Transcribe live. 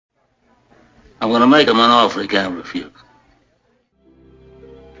I'm going to make him an offer he can't refuse.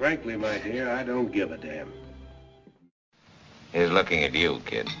 Frankly, my dear, I don't give a damn. He's looking at you,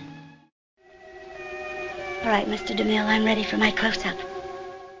 kid. All right, Mr. DeMille, I'm ready for my close-up.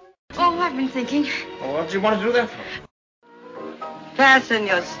 Oh, I've been thinking. Well, what do you want to do that for? Fasten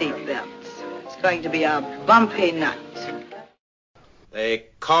your seatbelts. It's going to be a bumpy night. They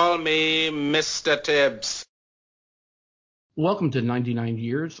call me Mr. Tibbs. Welcome to 99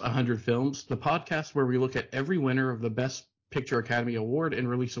 Years, 100 Films, the podcast where we look at every winner of the Best Picture Academy Award in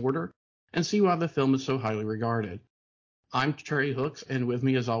release order and see why the film is so highly regarded. I'm Trey Hooks, and with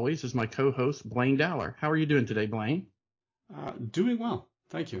me as always is my co-host Blaine Dowler. How are you doing today, Blaine? Doing well,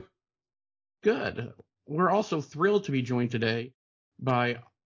 thank you. Good. We're also thrilled to be joined today by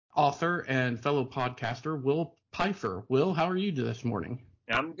author and fellow podcaster Will Pfeiffer. Will, how are you this morning?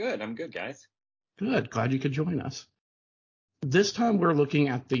 I'm good, guys. Good, glad you could join us. This time we're looking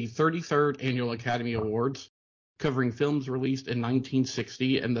at the 33rd Annual Academy Awards, covering films released in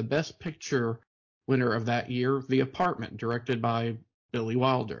 1960, and the Best Picture winner of that year, The Apartment, directed by Billy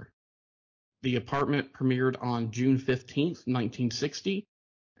Wilder. The Apartment premiered on June 15th, 1960,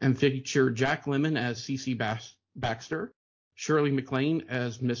 and featured Jack Lemmon as Cece Baxter, Shirley MacLaine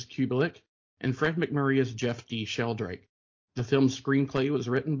as Miss Kubelik, and Fred MacMurray as Jeff D. Sheldrake. The film's screenplay was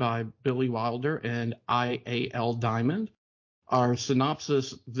written by Billy Wilder and I.A.L. Diamond. Our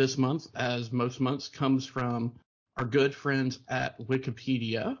synopsis this month, as most months, comes from our good friends at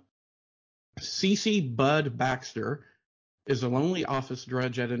Wikipedia. Cece Bud Baxter is a lonely office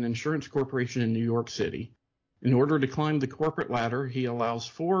drudge at an insurance corporation in New York City. In order to climb the corporate ladder, he allows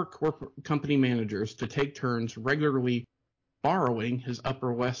 4 corporate company managers to take turns regularly borrowing his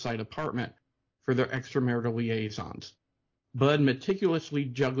Upper West Side apartment for their extramarital liaisons. Bud meticulously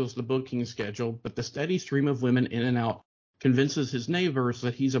juggles the booking schedule, but the steady stream of women in and out convinces his neighbors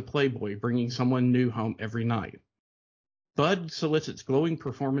that he's a playboy bringing someone new home every night. Bud solicits glowing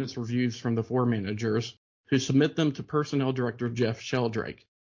performance reviews from the 4 managers, who submit them to Personnel Director Jeff Sheldrake,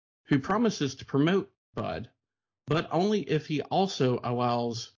 who promises to promote Bud, but only if he also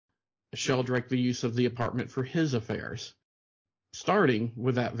allows Sheldrake the use of the apartment for his affairs, starting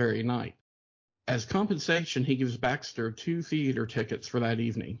with that very night. As compensation, he gives Baxter 2 theater tickets for that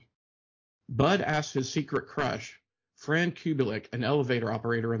evening. Bud asks his secret crush, Fran Kubelik, an elevator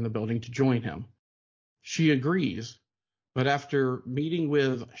operator in the building, to join him. She agrees, but after meeting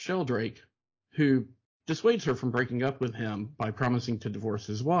with Sheldrake, who dissuades her from breaking up with him by promising to divorce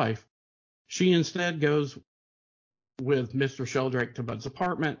his wife, she instead goes with Mr. Sheldrake to Bud's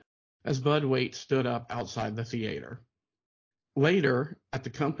apartment as Bud Waite stood up outside the theater. Later, at the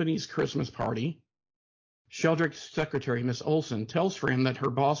company's Christmas party, Sheldrake's secretary, Miss Olson, tells Fran that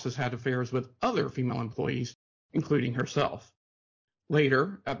her boss has had affairs with other female employees, including herself.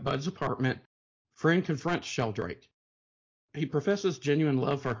 Later, at Bud's apartment, Fran confronts Sheldrake. He professes genuine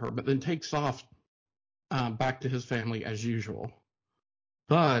love for her, but then takes off back to his family as usual.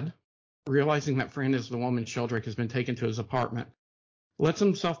 Bud, realizing that Fran is the woman Sheldrake has been taken to his apartment, lets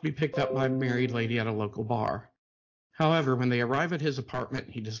himself be picked up by a married lady at a local bar. However, when they arrive at his apartment,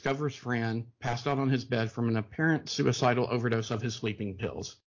 he discovers Fran passed out on his bed from an apparent suicidal overdose of his sleeping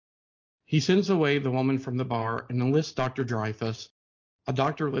pills. He sends away the woman from the bar and enlists Dr. Dreyfus, a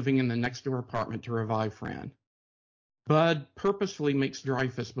doctor living in the next-door apartment, to revive Fran. Bud purposefully makes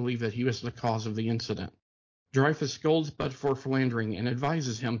Dreyfus believe that he was the cause of the incident. Dreyfus scolds Bud for philandering and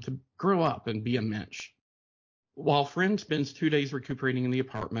advises him to grow up and be a mensch. While Fran spends 2 days recuperating in the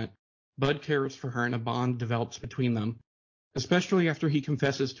apartment, Bud cares for her and a bond develops between them, especially after he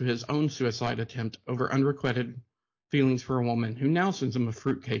confesses to his own suicide attempt over unrequited feelings for a woman who now sends him a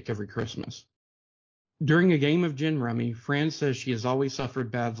fruitcake every Christmas. During a game of gin rummy, Fran says she has always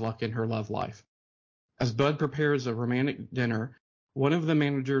suffered bad luck in her love life. As Bud prepares a romantic dinner, one of the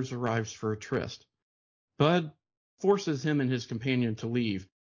managers arrives for a tryst. Bud forces him and his companion to leave,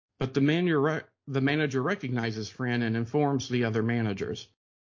 but the manager recognizes Fran and informs the other managers.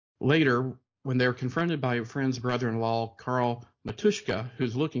 Later, when they're confronted by Fran's brother-in-law, Carl Matushka,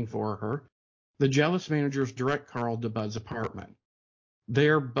 who's looking for her, the jealous managers direct Carl to Bud's apartment.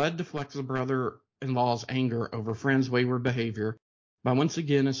 There, Bud deflects the brother-in-law's anger over Fran's wayward behavior by once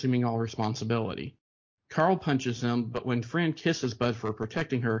again assuming all responsibility. Carl punches him, but when Fran kisses Bud for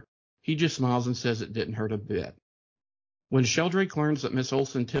protecting her, he just smiles and says it didn't hurt a bit. When Sheldrake learns that Miss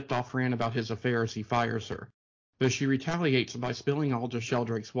Olson tipped off Fran about his affairs, he fires her, but she retaliates by spilling all to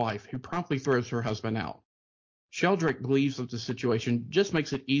Sheldrake's wife, who promptly throws her husband out. Sheldrake believes that the situation just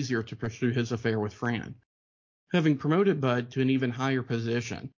makes it easier to pursue his affair with Fran. Having promoted Bud to an even higher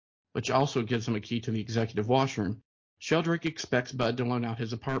position, which also gives him a key to the executive washroom, Sheldrake expects Bud to loan out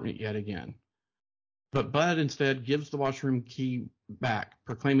his apartment yet again. But Bud instead gives the washroom key back,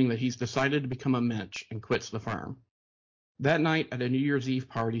 proclaiming that he's decided to become a mensch and quits the firm. That night at a New Year's Eve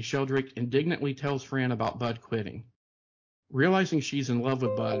party, Sheldrake indignantly tells Fran about Bud quitting. Realizing she's in love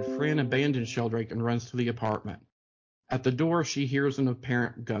with Bud, Fran abandons Sheldrake and runs to the apartment. At the door, she hears an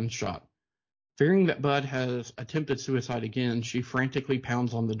apparent gunshot. Fearing that Bud has attempted suicide again, she frantically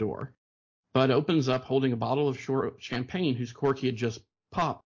pounds on the door. Bud opens up holding a bottle of champagne whose cork he had just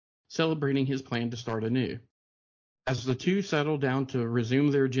popped, celebrating his plan to start anew. As the two settle down to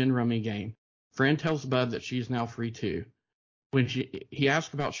resume their gin rummy game, Fran tells Bud that she is now free too. When he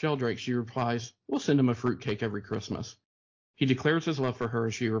asks about Sheldrake, she replies, "We'll send him a fruitcake every Christmas." He declares his love for her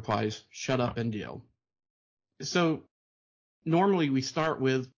as she replies, "Shut up and deal." So normally we start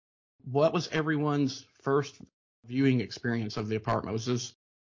with, what was everyone's first viewing experience of The Apartment? Was this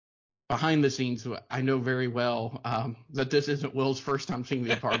behind the scenes? I know very well that this isn't Will's first time seeing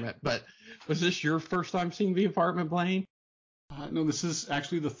The Apartment, but was this your first time seeing The Apartment, Blaine? No, this is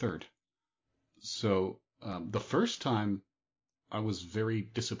actually the third. So the first time I was very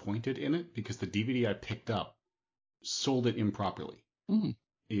disappointed in it because the DVD I picked up sold it improperly. Mm.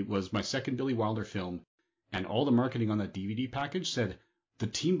 It was my second Billy Wilder film, and all the marketing on that DVD package said, the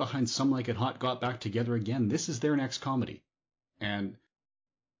team behind Some Like It Hot got back together again. This is their next comedy. And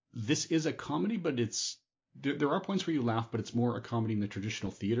this is a comedy, but there are points where you laugh, but it's more a comedy in the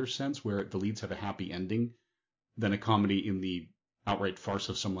traditional theater sense where the leads have a happy ending than a comedy in the outright farce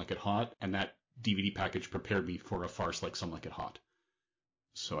of Some Like It Hot. And that DVD package prepared me for a farce like Some Like It Hot.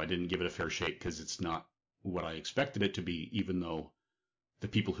 So I didn't give it a fair shake because it's not what I expected it to be, even though the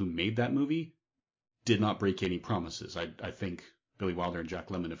people who made that movie did not break any promises. I think Billy Wilder and Jack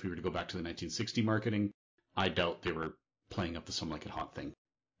Lemmon, if we were to go back to the 1960 marketing, I doubt they were playing up the Some Like It Hot thing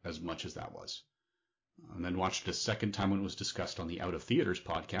as much as that was. And then watched it a second time when it was discussed on the Out of Theaters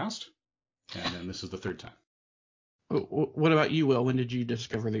podcast. And then this is the third time. What about you, Will? When did you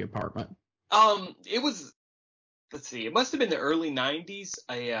discover The Apartment? It was, let's see, it must have been the early 90s.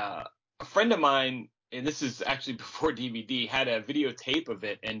 A friend of mine, and this is actually before DVD, had a videotape of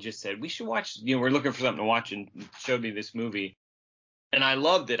it and just said, we should watch, we're looking for something to watch, and showed me this movie. And I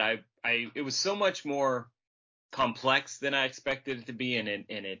loved it. It was so much more complex than I expected it to be. And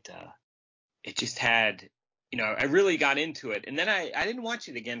it just had, I really got into it. And then I didn't watch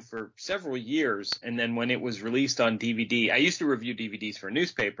it again for several years. And then when it was released on DVD, I used to review DVDs for a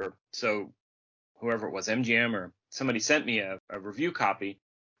newspaper. So whoever it was, MGM or somebody, sent me a review copy,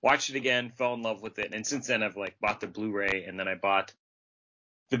 watched it again, fell in love with it. And since then I've bought the Blu-ray, and then I bought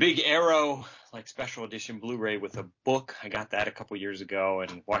the big Arrow special edition Blu-ray with a book. I got that a couple years ago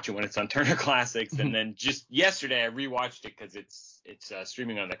and watch it when it's on Turner Classics. And then just yesterday I rewatched it because it's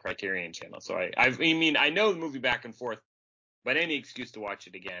streaming on the Criterion channel. So I know the movie back and forth, but any excuse to watch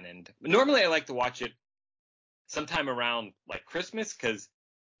it again. And normally I like to watch it sometime around Christmas because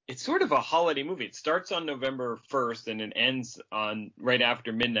it's sort of a holiday movie. It starts on November 1st and it ends on right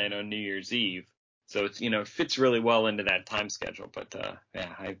after midnight on New Year's Eve. So it's, it fits really well into that time schedule. But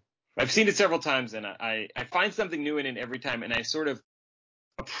I've seen it several times, and I find something new in it every time, and I sort of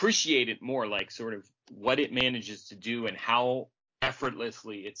appreciate it more, sort of what it manages to do and how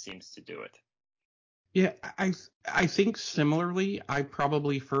effortlessly it seems to do it. Yeah, I think similarly, I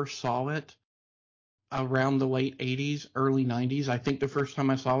probably first saw it around the late 80s, early 90s. I think the first time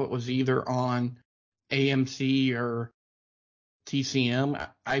I saw it was either on AMC or TCM.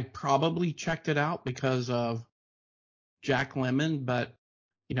 I probably checked it out because of Jack Lemmon, but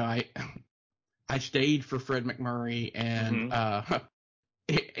I stayed for Fred MacMurray and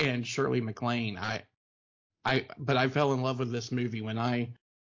and Shirley MacLaine. But I fell in love with this movie when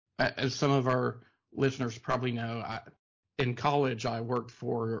as some of our listeners probably know, in college I worked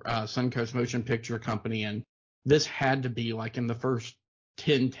for Suncoast Motion Picture Company, and this had to be in the first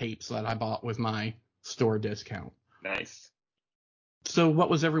 10 tapes that I bought with my store discount. Nice. So what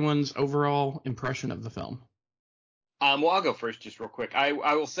was everyone's overall impression of the film? Well, I'll go first just real quick. I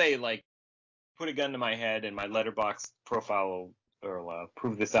will say, put a gun to my head, and my Letterboxd profile will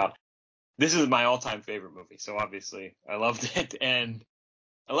prove this out. This is my all-time favorite movie. So obviously I loved it, and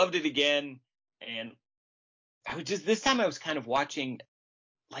I loved it again. And this time I was kind of watching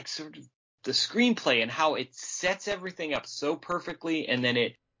sort of the screenplay and how it sets everything up so perfectly. And then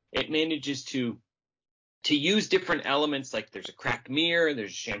it manages to use different elements, there's a cracked mirror,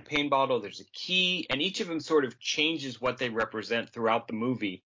 there's a champagne bottle, there's a key, and each of them sort of changes what they represent throughout the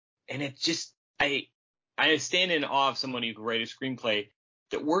movie. And it just, I stand in awe of someone who can write a screenplay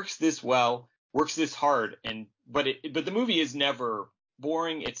that works this well, works this hard, but the movie is never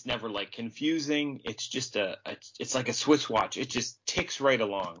boring, it's never confusing, it's just it's like a Swiss watch, it just ticks right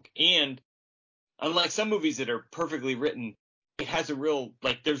along. And unlike some movies that are perfectly written, it has a real,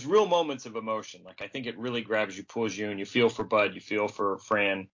 like, there's real moments of emotion. Like, I think it really grabs you, pulls you, and you feel for Bud, you feel for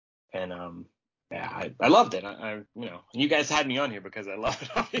Fran, and yeah, I loved it. I you know, you guys had me on here because I love it,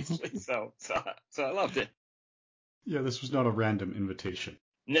 obviously. So I loved it. Yeah, this was not a random invitation.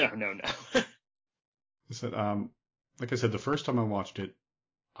 No. Like I said, the first time I watched it,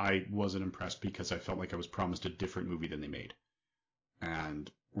 I wasn't impressed because I felt like I was promised a different movie than they made.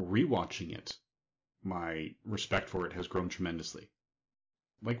 And rewatching it, my respect for it has grown tremendously.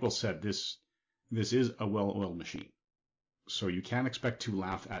 Like Will said, this is a well-oiled machine. So you can expect to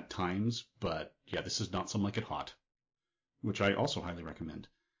laugh at times, but yeah, this is not Some Like It Hot, which I also highly recommend.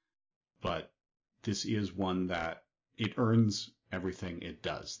 But this is one that it earns everything it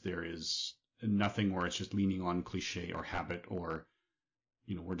does. There is nothing where it's just leaning on cliche or habit or,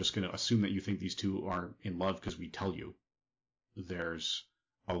 you know, we're just going to assume that you think these two are in love because we tell you. There's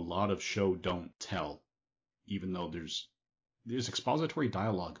a lot of show don't tell, even though there's expository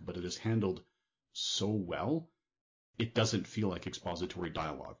dialogue, but it is handled so well, it doesn't feel like expository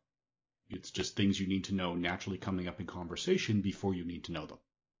dialogue. It's just things you need to know naturally coming up in conversation before you need to know them,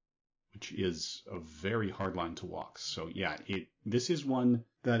 which is a very hard line to walk. So yeah, this is one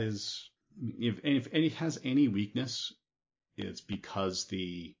that is, if it has any weakness, it's because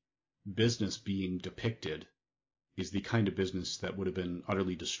the business being depicted is the kind of business that would have been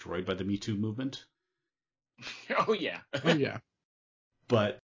utterly destroyed by the Me Too movement. Oh yeah. Oh yeah.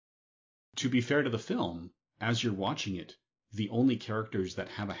 But to be fair to the film, as you're watching it, the only characters that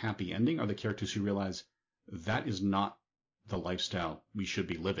have a happy ending are the characters who realize that is not the lifestyle we should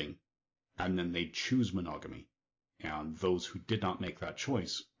be living, and then they choose monogamy. And those who did not make that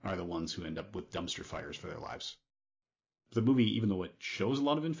choice are the ones who end up with dumpster fires for their lives. The movie, even though it shows a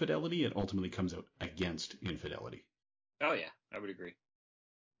lot of infidelity, it ultimately comes out against infidelity. Oh yeah, I would agree.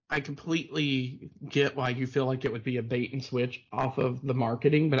 I completely get why you feel like it would be a bait and switch off of the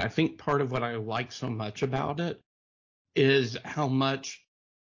marketing, but I think part of what I like so much about it is how much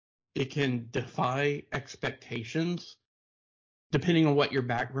it can defy expectations depending on what your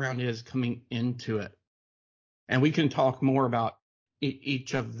background is coming into it. And we can talk more about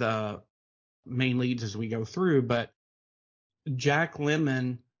each of the main leads as we go through, but Jack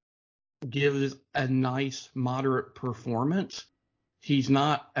Lemmon gives a nice, moderate performance. He's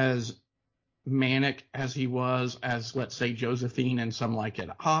not as manic as he was as, let's say, Josephine in Some Like It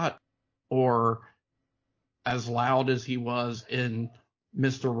Hot, or as loud as he was in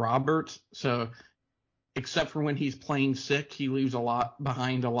Mr. Roberts. So except for when he's playing sick, he leaves a lot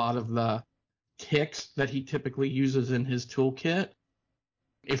behind a lot of the ticks that he typically uses in his toolkit.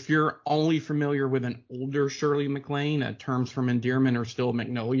 If you're only familiar with an older Shirley MacLaine, Terms from Endearment or still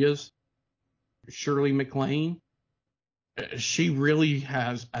Magnolias, Shirley MacLaine, she really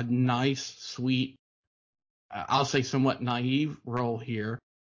has a nice, sweet, I'll say somewhat naive role here.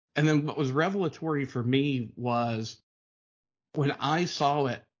 And then what was revelatory for me was when I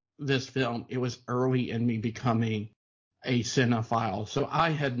saw this film, it was early in me becoming a cinephile. So I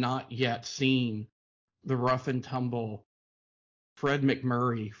had not yet seen the rough and tumble Fred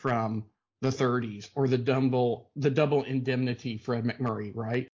MacMurray from the 30s or the double indemnity Fred MacMurray,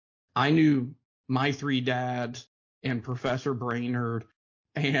 right? I knew My Three Dads and Professor Brainerd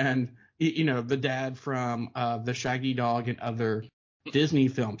and, you know, the dad from the Shaggy Dog and other Disney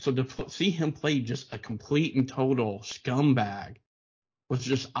films. So to see him play just a complete and total scumbag was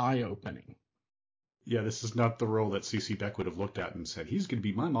just eye-opening. Yeah, this is not the role that C.C. Beck would have looked at and said, he's going to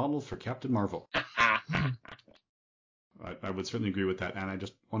be my model for Captain Marvel. I would certainly agree with that, and I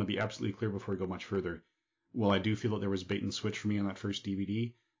just want to be absolutely clear before we go much further. While I do feel that there was bait and switch for me on that first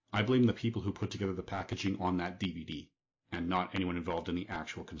DVD, I blame the people who put together the packaging on that DVD, and not anyone involved in the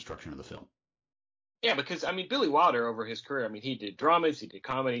actual construction of the film. Yeah, because, I mean, Billy Wilder over his career, I mean, he did dramas, he did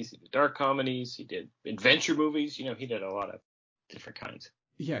comedies, he did dark comedies, he did adventure movies, you know, he did a lot of different kinds.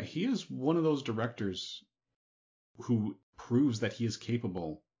 Yeah, he is one of those directors who proves that he is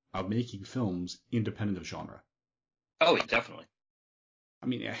capable of making films independent of genre. Oh, definitely. I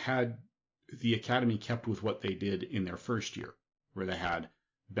mean, had the Academy kept with what they did in their first year, where they had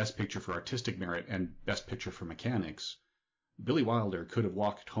Best Picture for Artistic Merit and Best Picture for Mechanics, Billy Wilder could have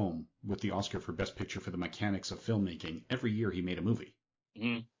walked home with the Oscar for Best Picture for the mechanics of filmmaking every year he made a movie.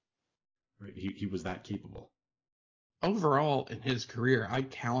 Mm-hmm. Right? He was that capable. Overall, in his career, I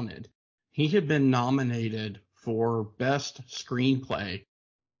counted, he had been nominated for Best Screenplay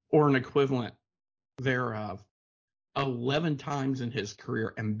or an equivalent thereof 11 times in his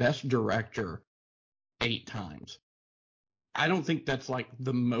career, and Best Director 8 times. I don't think that's like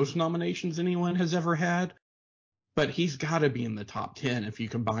the most nominations anyone has ever had, but he's got to be in the top 10 if you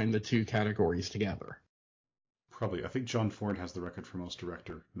combine the two categories together. Probably. I think John Ford has the record for most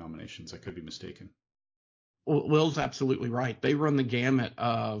director nominations. I could be mistaken. Will's absolutely right. They run the gamut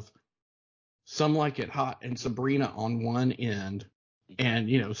of Some Like It Hot and Sabrina on one end, and,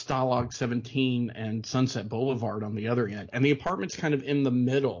 Stalag 17 and Sunset Boulevard on the other end. And The Apartment's kind of in the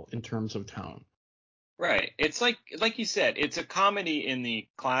middle in terms of tone. Right. It's like you said, it's a comedy in the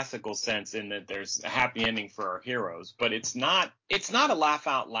classical sense in that there's a happy ending for our heroes, but it's not a laugh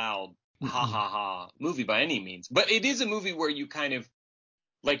out loud, ha ha ha movie by any means. But it is a movie where you kind of,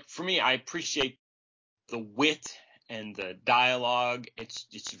 like, for me, I appreciate the wit and the dialogue.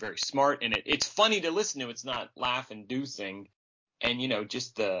 It's very smart, and it's funny to listen to. It's not laugh-inducing. And,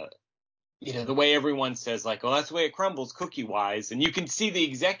 just the way everyone says, like, oh, that's the way it crumbles cookie-wise. And you can see the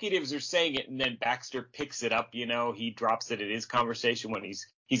executives are saying it, and then Baxter picks it up, he drops it in his conversation when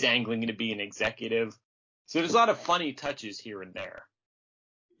he's angling to be an executive. So there's a lot of funny touches here and there.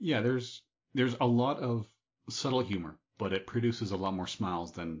 Yeah, there's a lot of subtle humor, but it produces a lot more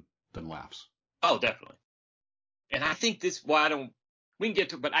smiles than laughs. Oh, definitely. And I think this, we can get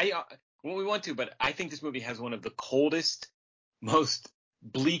to, but when we want to, but I think this movie has one of the coldest, most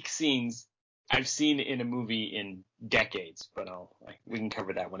bleak scenes I've seen in a movie in decades, but we can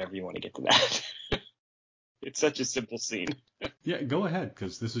cover that whenever you want to get to that. It's such a simple scene. Yeah, go ahead,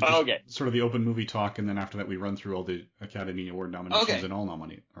 because this is just sort of the open movie talk, and then after that we run through all the Academy Award nominations and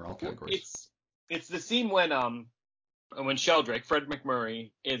all categories. It's the scene when Sheldrake, Fred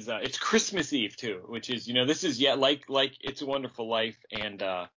MacMurray, is it's Christmas Eve too, which is this is like It's a Wonderful Life and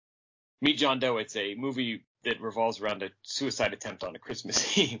Meet John Doe. It's a movie that revolves around a suicide attempt on a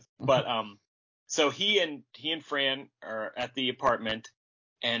Christmas Eve. But so he and Fran are at the apartment,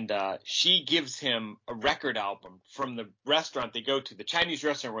 and she gives him a record album from the restaurant they go to, the Chinese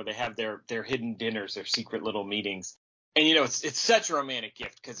restaurant where they have their hidden dinners, their secret little meetings. And it's such a romantic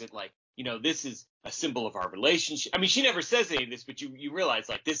gift because it this is a symbol of our relationship. I mean, she never says any of this, but you realize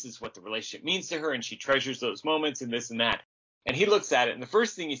this is what the relationship means to her, and she treasures those moments and this and that. And he looks at it, and the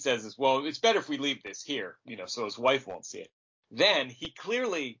first thing he says is, well, it's better if we leave this here, so his wife won't see it. Then he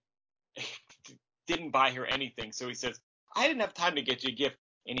clearly didn't buy her anything, so he says, I didn't have time to get you a gift,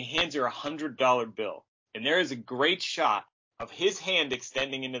 and he hands her $100 bill. And there is a great shot of his hand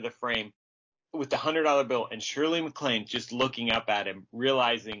extending into the frame with the $100 bill, and Shirley MacLaine just looking up at him,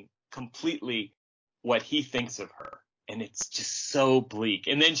 realizing completely what he thinks of her. And it's just so bleak.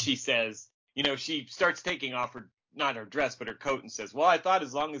 And then she says, she starts taking off not her dress, but her coat, and says, well, I thought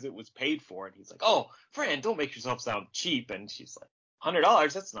as long as it was paid for. And he's like, oh, Fran, don't make yourself sound cheap. And she's like,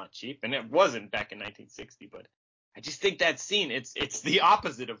 $100, that's not cheap. And it wasn't back in 1960. But I just think that scene, it's the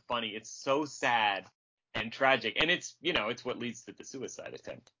opposite of funny. It's so sad and tragic. And it's what leads to the suicide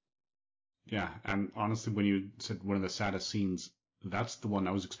attempt. Yeah. And honestly, when you said one of the saddest scenes, that's the one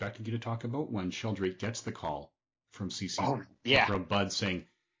I was expecting you to talk about, when Sheldrake gets the call from CC from Bud saying,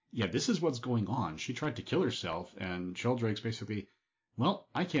 yeah, this is what's going on. She tried to kill herself, and Sheldrake's basically, well,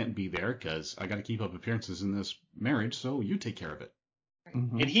 I can't be there because I got to keep up appearances in this marriage, so you take care of it.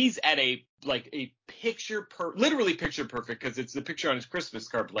 Mm-hmm. And he's at a literally picture perfect, because it's the picture on his Christmas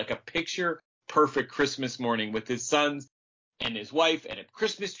card, but like a picture perfect Christmas morning with his sons and his wife and a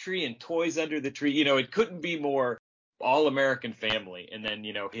Christmas tree and toys under the tree. It couldn't be more all-American family. And then,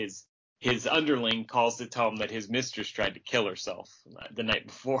 his underling calls to tell him that his mistress tried to kill herself the night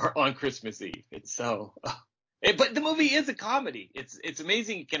before on Christmas Eve. It's so, but the movie is a comedy. It's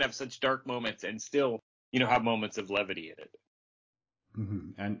amazing it can have such dark moments and still, have moments of levity in it.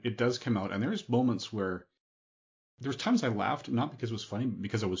 Mm-hmm. And it does come out, and there's moments where there's times I laughed, not because it was funny, but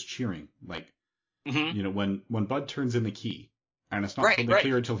because I was cheering. Like, when Bud turns in the key, and it's not totally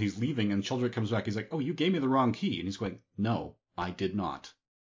clear until he's leaving, and Sheldrake comes back, he's like, oh, you gave me the wrong key. And he's going, no, I did not.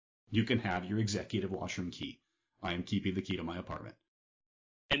 You can have your executive washroom key. I am keeping the key to my apartment.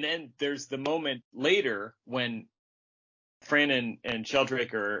 And then there's the moment later when Fran and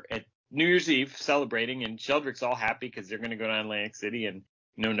Sheldrake are at New Year's Eve celebrating, and Sheldrake's all happy because they're going to go to Atlantic City and,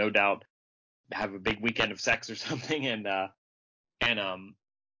 no doubt have a big weekend of sex or something. And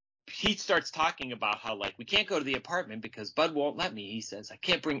Pete starts talking about how, we can't go to the apartment because Bud won't let me. He says, I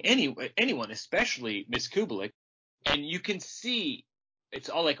can't bring anyone, especially Miss Kubelik. And you can see it's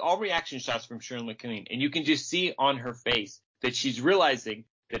all reaction shots from Shirley MacLaine, and you can just see on her face that she's realizing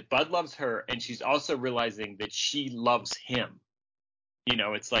that Bud loves her, and she's also realizing that she loves him.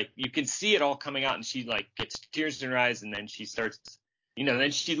 It's like you can see it all coming out, and she gets tears in her eyes, and then she starts,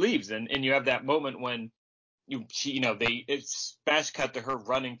 then she leaves, and you have that moment when it's smash cut to her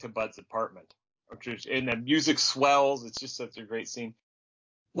running to Bud's apartment, and the music swells. It's just such a great scene.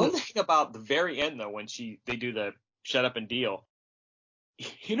 One thing about the very end, though, when they do the shut up and deal,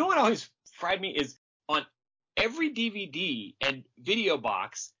 you know what always fried me is on every DVD and video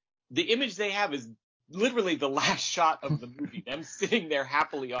box, the image they have is literally the last shot of the movie, them sitting there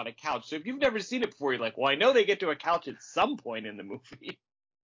happily on a couch. So if you've never seen it before, you're like, well, I know they get to a couch at some point in the movie.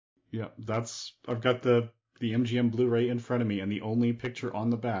 Yeah, I've got the MGM Blu-ray in front of me, and the only picture on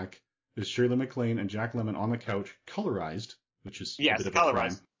the back is Shirley MacLaine and Jack Lemmon on the couch, colorized, which is a bit of a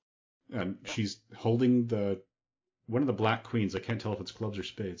crime. And she's holding one of the Black Queens. I can't tell if it's clubs or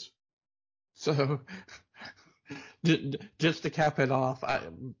spades. So, just to cap it off,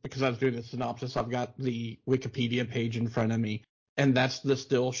 because I was doing the synopsis, I've got the Wikipedia page in front of me, and that's the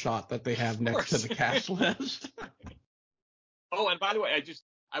still shot that they have next to the cast list. Oh, and by the way,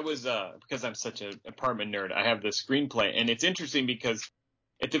 I was because I'm such an apartment nerd, I have the screenplay, and it's interesting because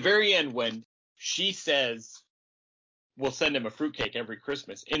at the very end when she says, we'll send him a fruitcake every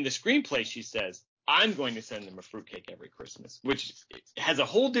Christmas, in the screenplay she says, I'm going to send him a fruitcake every Christmas, which has a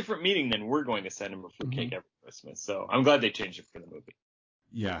whole different meaning than we're going to send him a fruitcake every Christmas. So I'm glad they changed it for the movie.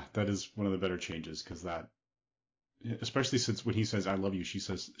 Yeah, that is one of the better changes, because that, especially since when he says, I love you, she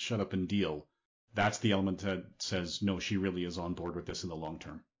says, shut up and deal. That's the element that says, no, she really is on board with this in the long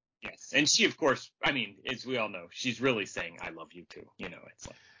term. Yes. And she, of course, I mean, as we all know, she's really saying, I love you too. You know, it's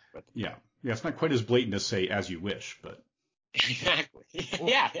like. But... Yeah, it's not quite as blatant as say, as you wish, but. Exactly.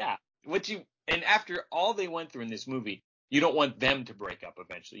 Yeah. And after all they went through in this movie, you don't want them to break up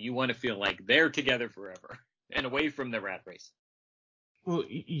eventually. You want to feel like they're together forever and away from the rat race. Well,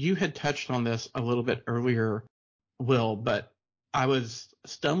 you had touched on this a little bit earlier, Will, but I was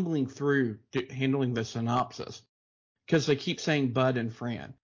stumbling through handling the synopsis because they keep saying Bud and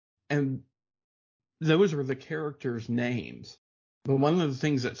Fran, and those were the characters' names. But one of the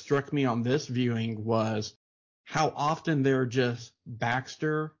things that struck me on this viewing was how often they're just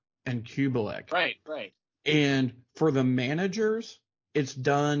Baxter and Kubelik. Right. And for the managers, it's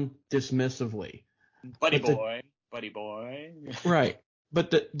done dismissively. Buddy boy. Right.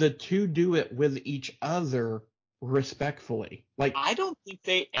 But the two do it with each other respectfully. Like, I don't think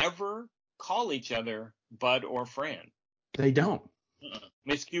they ever call each other Bud or Fran. They don't.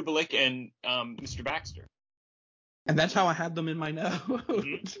 Miss Kubelik and Mr. Baxter. And that's how I had them in my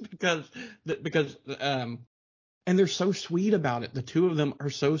notes because and they're so sweet about it. The two of them are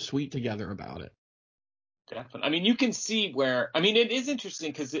so sweet together about it. Definitely. I mean, you can see where. I mean, it is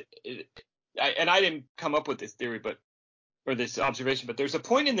interesting because I didn't come up with this theory, or this observation, but there's a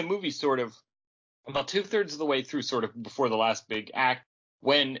point in the movie, sort of about 2/3 of the way through, sort of before the last big act,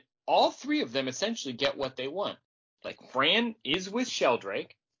 when all three of them essentially get what they want. Like, Fran is with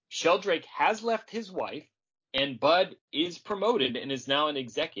Sheldrake. Sheldrake has left his wife. And Bud is promoted and is now an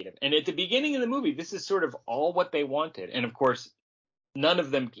executive. And at the beginning of the movie, this is sort of all what they wanted. And, of course, none of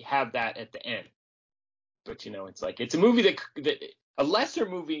them have that at the end. But, you know, it's like it's a movie that a lesser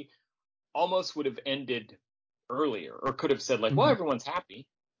movie almost would have ended earlier, or could have said, like, well, everyone's happy,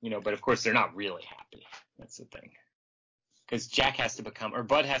 you know, but, of course, they're not really happy. That's the thing. Because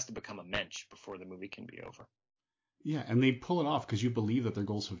Bud has to become a mensch before the movie can be over. Yeah, and they pull it off because you believe that their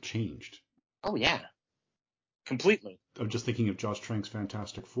goals have changed. Oh, yeah. Completely. I'm just thinking of Josh Trank's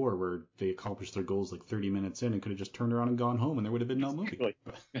Fantastic Four, where they accomplished their goals like 30 minutes in and could have just turned around and gone home, and there would have been no movie.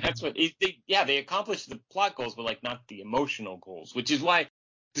 That's what they accomplished the plot goals, but like not the emotional goals, which is why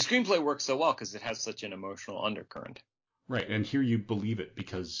the screenplay works so well, because it has such an emotional undercurrent. Right, and here you believe it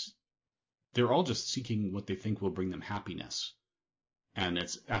because they're all just seeking what they think will bring them happiness, and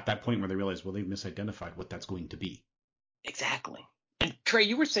it's at that point where they realize, well, they've misidentified what that's going to be. Exactly. And Trey,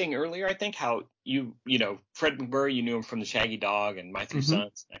 you were saying earlier, I think, how you know, Fred MacMurray, you knew him from The Shaggy Dog and My Three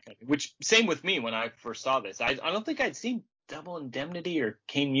Sons, that kind of thing, which same with me when I first saw this. I don't think I'd seen Double Indemnity or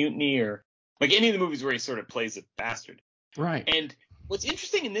Caine Mutiny or like any of the movies where he sort of plays a bastard. Right. And what's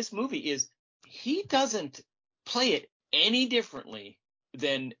interesting in this movie is he doesn't play it any differently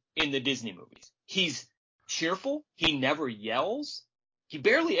than in the Disney movies. He's cheerful. He never yells. He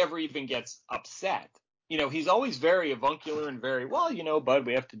barely ever even gets upset. You know, he's always very avuncular and very, well, you know, Bud,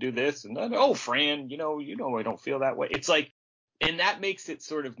 we have to do this. And then, oh, Fran, you know, I don't feel that way. It's like, and that makes it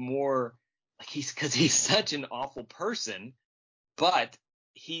sort of more like because he's such an awful person, but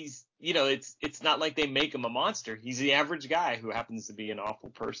he's, you know, it's not like they make him a monster. He's the average guy who happens to be an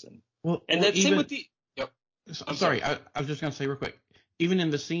awful person. Well, and that's same with the. Yep. I'm sorry. I was just going to say real quick, even in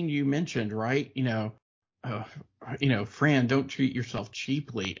the scene you mentioned, right? Fran, don't treat yourself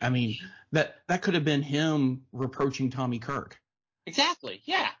cheaply. I mean, that could have been him reproaching Tommy Kirk. Exactly.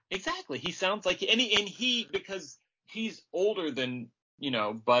 Yeah, exactly. He sounds like he because he's older than, you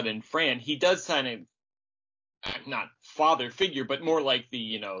know, Bud and Fran, he does kind of not father figure, but more like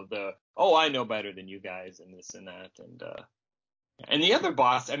oh, I know better than you guys and this and that. And the other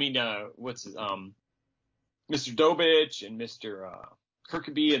boss, I mean, what's his, Mr. Dobich and Mr.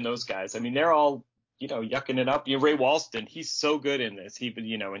 Kirkaby and those guys. I mean, they're all, yucking it up. Ray Walston, he's so good in this.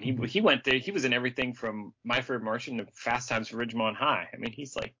 And he was in everything from My Favorite Martian to Fast Times at Ridgemont High. I mean,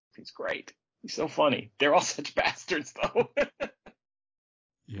 he's great. He's so funny. They're all such bastards, though.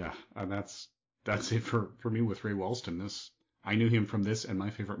 Yeah, and that's it for me with Ray Walston. I knew him from this and My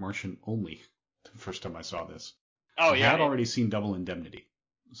Favorite Martian only the first time I saw this. Oh, I yeah. had already seen Double Indemnity,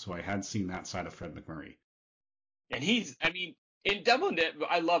 so I had seen that side of Fred MacMurray. And in Double Indemnity,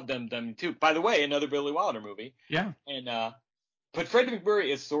 I love them too. By the way, another Billy Wilder movie. Yeah. And but Fred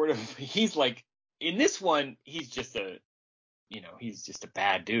MacMurray is sort of, he's like, in this one, he's just a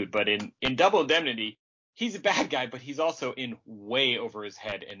bad dude. But in Double Indemnity, he's a bad guy, but he's also in way over his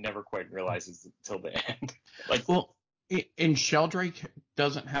head and never quite realizes it until the end. And Sheldrake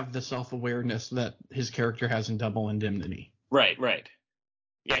doesn't have the self-awareness that his character has in Double Indemnity. Right.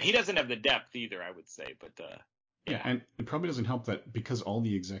 Yeah, he doesn't have the depth either, I would say, but yeah, and it probably doesn't help that because all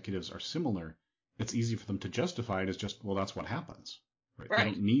the executives are similar, it's easy for them to justify it as just, well, that's what happens. Right? They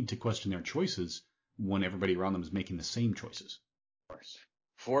don't need to question their choices when everybody around them is making the same choices. Of course.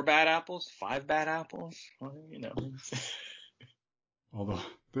 4 bad apples, 5 bad apples, Although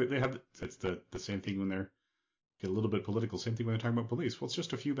they have, it's the same thing when they're get a little bit political. Same thing when they're talking about police. Well, it's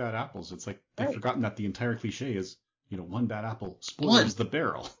just a few bad apples. It's like they've forgotten that the entire cliche is, one bad apple spoils the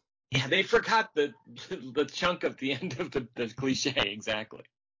barrel. Yeah, they forgot the chunk of the end of the cliche, exactly.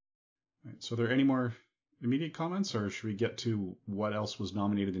 Right, so are there any more immediate comments, or should we get to what else was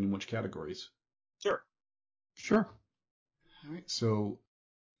nominated in which categories? Sure. All right, so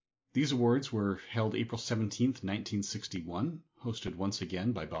these awards were held April 17th, 1961, hosted once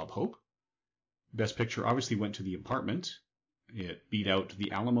again by Bob Hope. Best Picture obviously went to The Apartment. It beat out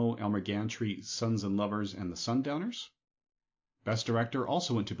The Alamo, Elmer Gantry, Sons and Lovers, and The Sundowners. Best Director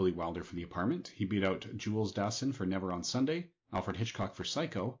also went to Billy Wilder for The Apartment. He beat out Jules Dassin for Never on Sunday, Alfred Hitchcock for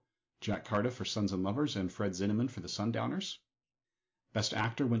Psycho, Jack Cardiff for Sons and Lovers, and Fred Zinnemann for The Sundowners. Best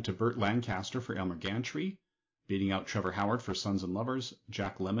Actor went to Burt Lancaster for Elmer Gantry, beating out Trevor Howard for Sons and Lovers,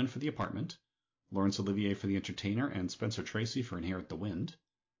 Jack Lemmon for The Apartment, Laurence Olivier for The Entertainer, and Spencer Tracy for Inherit the Wind.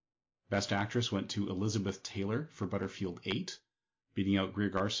 Best Actress went to Elizabeth Taylor for Butterfield 8, beating out Greer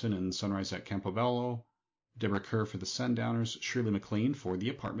Garson and Sunrise at Campobello, Deborah Kerr for The Sundowners, Shirley MacLaine for The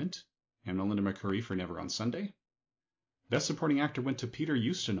Apartment, and Melinda McCurry for Never on Sunday. Best Supporting Actor went to Peter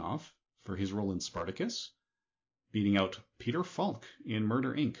Ustinov for his role in Spartacus, beating out Peter Falk in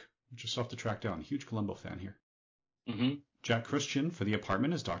Murder, Inc., which is tough to track down. Huge Columbo fan here. Mm-hmm. Jack Christian for The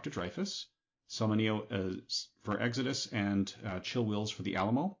Apartment as Dr. Dreyfus, Selma Neo for Exodus, and Chill Wills for The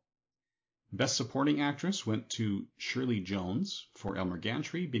Alamo. Best Supporting Actress went to Shirley Jones for Elmer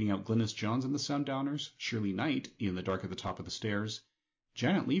Gantry, beating out Glynis Johns in The Sundowners, Shirley Knight in The Dark at the Top of the Stairs,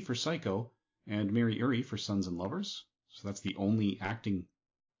 Janet Leigh for Psycho, and Mary Urie for Sons and Lovers. So that's the only acting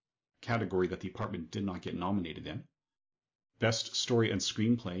category that The Apartment did not get nominated in. Best Story and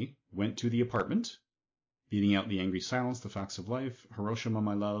Screenplay went to The Apartment, beating out The Angry Silence, The Facts of Life, Hiroshima,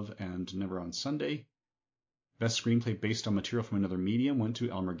 My Love, and Never on Sunday. Best Screenplay based on material from another medium went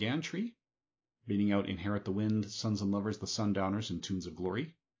to Elmer Gantry, beating out Inherit the Wind, Sons and Lovers, The Sundowners, and Tunes of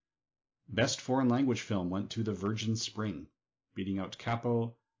Glory. Best Foreign Language Film went to The Virgin Spring, beating out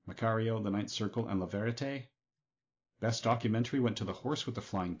Capo, Macario, The Ninth Circle, and La Verite. Best Documentary went to The Horse with the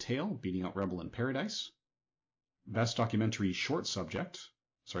Flying Tail, beating out Rebel in Paradise. Best Documentary Short Subject,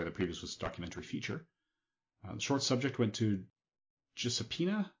 the previous was Documentary Feature. The Short Subject went to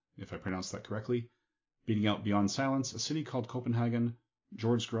Giuseppina, if I pronounced that correctly, beating out Beyond Silence, A City Called Copenhagen,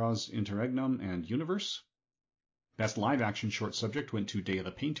 George Gras' Interregnum, and Universe. Best Live Action Short Subject went to Day of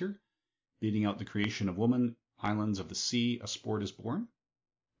the Painter, beating out The Creation of Woman, Islands of the Sea, A Sport is Born.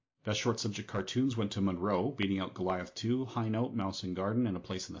 Best Short Subject Cartoons went to Monroe, beating out Goliath 2, High Note, Mouse and Garden, and A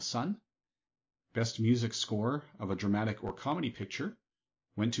Place in the Sun. Best Music Score of a Dramatic or Comedy Picture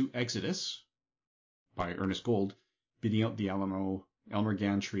went to Exodus by Ernest Gold, beating out The Alamo, Elmer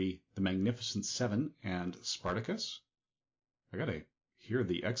Gantry, The Magnificent Seven, and Spartacus. I gotta hear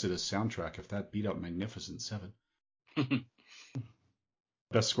the Exodus soundtrack if that beat out Magnificent Seven.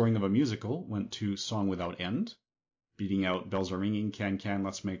 Best Scoring of a Musical went to Song Without End, beating out Bells Are Ringing, Can Can,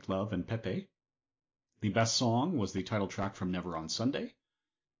 Let's Make Love, and Pepe. The best song was the title track from Never on Sunday,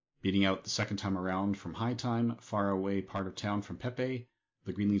 beating out The Second Time Around from High Time, Far Away Part of Town from Pepe,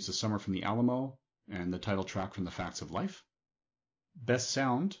 The Green Leaves of Summer from The Alamo, and the title track from The Facts of Life. Best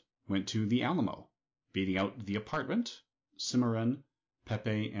Sound went to The Alamo, beating out The Apartment, Cimarron,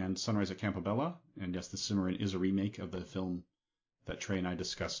 Pepe and Sunrise at Campobello. And yes, The Cimarron is a remake of the film that Trey and I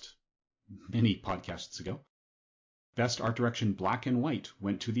discussed many podcasts ago. Best Art Direction Black and White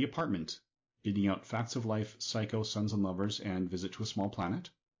went to The Apartment, beating out Facts of Life, Psycho, Sons and Lovers, and Visit to a Small Planet.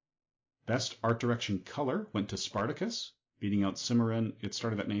 Best Art Direction Color went to Spartacus, beating out Cimarron, It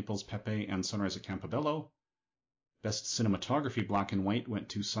Started at Naples, Pepe, and Sunrise at Campobello. Best Cinematography Black and White went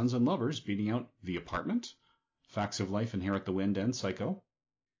to Sons and Lovers, beating out The Apartment, Facts of Life, Inherit the Wind, and Psycho.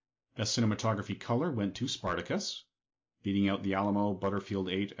 Best Cinematography Color went to Spartacus, beating out The Alamo, Butterfield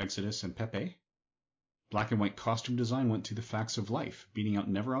 8, Exodus, and Pepe. Black and White Costume Design went to The Facts of Life, beating out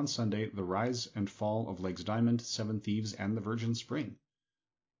Never on Sunday, The Rise and Fall of Legs Diamond, Seven Thieves, and The Virgin Spring,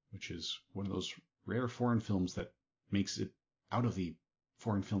 which is one of those rare foreign films that makes it out of the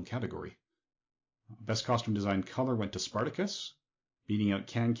foreign film category. Best Costume Design Color went to Spartacus, beating out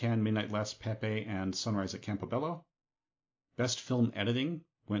Can Can, Midnight Less, Pepe, and Sunrise at Campobello. Best Film Editing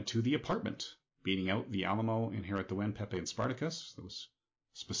went to The Apartment, beating out The Alamo, Inherit the Wind, Pepe, and Spartacus. That was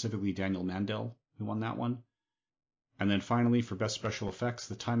specifically Daniel Mandel who won that one. And then finally, for Best Special Effects,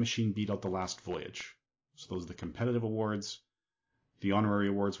 The Time Machine beat out The Last Voyage. So those are the competitive awards. The honorary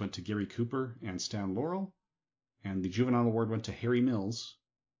awards went to Gary Cooper and Stan Laurel, and the Juvenile Award went to Haley Mills,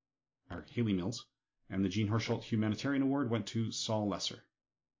 and the Jean Hirschholt Humanitarian Award went to Saul Lesser.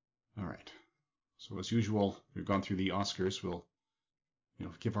 All right. So as usual, we've gone through the Oscars. We'll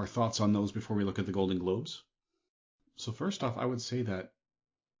give our thoughts on those before we look at the Golden Globes. So first off, I would say that,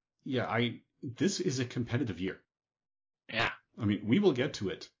 this is a competitive year. Yeah. I mean, we will get to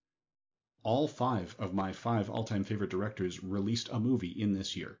it. All 5 of my 5 all-time favorite directors released a movie in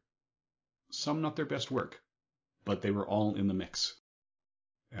this year. Some not their best work, but they were all in the mix.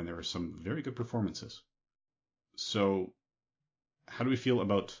 And there were some very good performances. So, how do we feel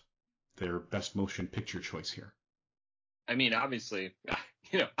about their best motion picture choice here? I mean, obviously,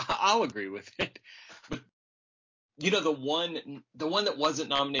 I'll agree with it. But, the one that wasn't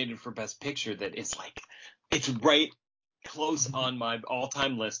nominated for Best Picture that is it's right close on my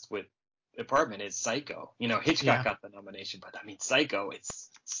all-time list with Apartment is Psycho. Hitchcock got the nomination, but I mean, Psycho,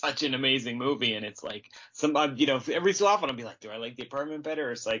 it's such an amazing movie, and it's every so often I'll be like, do I like The Apartment better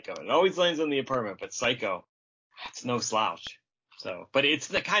or Psycho? And it always lands on The Apartment, but Psycho, it's no slouch. So, but it's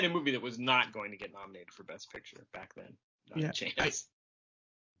the kind of movie that was not going to get nominated for Best Picture back then. Not a chance.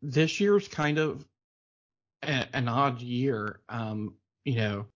 This year's kind of an odd year,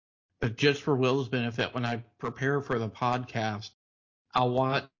 but just for Will's benefit, when I prepare for the podcast, I'll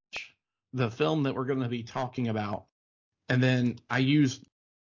watch the film that we're going to be talking about, and then I use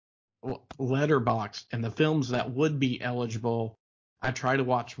Letterboxd, and the films that would be eligible, I try to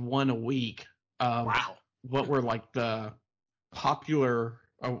watch one a week. Wow. What were the popular,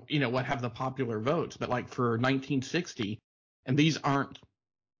 what have the popular votes, but for 1960, and these aren't,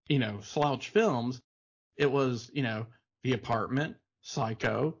 slouch films. It was, The Apartment,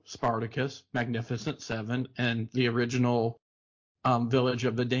 Psycho, Spartacus, Magnificent Seven, and the original Village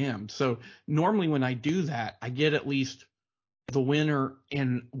of the Damned. So normally when I do that, I get at least the winner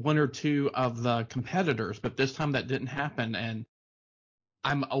in 1 or 2 of the competitors, but this time that didn't happen. And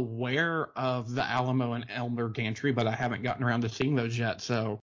I'm aware of the Alamo and Elmer Gantry, but I haven't gotten around to seeing those yet.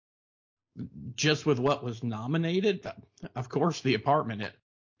 So just with what was nominated, of course, The Apartment,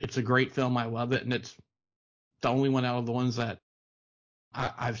 it's a great film. I love it. And it's the only one out of the ones that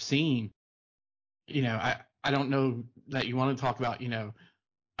I've seen. I don't know that you want to talk about,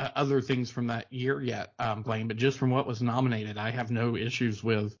 other things from that year yet, Blaine, but just from what was nominated, I have no issues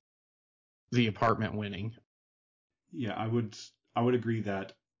with The Apartment winning. Yeah, I would agree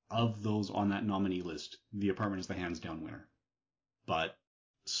that of those on that nominee list, The Apartment is the hands down winner. But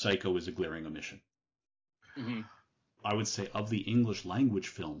Psycho is a glaring omission. Mm-hmm. I would say of the English language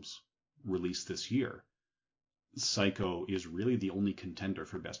films released this year, Psycho is really the only contender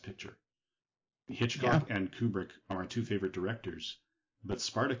for Best Picture. Hitchcock and Kubrick are my 2 favorite directors, but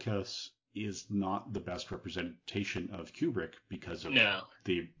Spartacus is not the best representation of Kubrick because of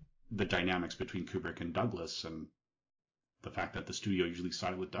the dynamics between Kubrick and Douglas, and the fact that the studio usually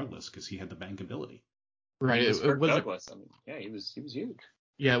sided with Douglas because he had the bankability. Right. It was Douglas. I mean, he was huge.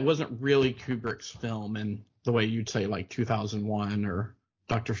 Yeah, it wasn't really Kubrick's film in the way you'd say 2001 or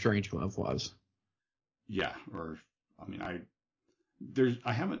Dr. Strangelove was. Yeah,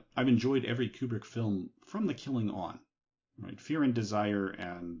 I've enjoyed every Kubrick film from The Killing on. Right, Fear and Desire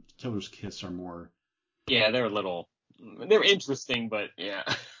and Killer's Kiss are more. Yeah, they're interesting, but yeah.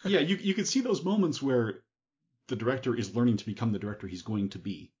 Yeah, you can see those moments where the director is learning to become the director he's going to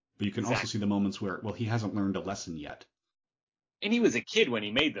be, but you can also see the moments where, he hasn't learned a lesson yet. And he was a kid when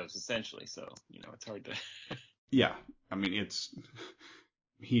he made those, essentially, so it's hard to. Yeah, I mean,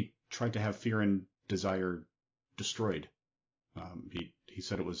 he tried to have Fear and Desire destroyed. He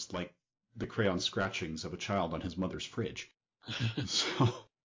said it was like the crayon scratchings of a child on his mother's fridge. So,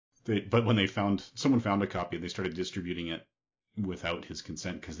 but when someone found a copy, they started distributing it without his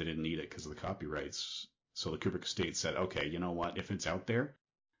consent because they didn't need it because of the copyrights. So the Kubrick estate said, okay, you know what? If it's out there,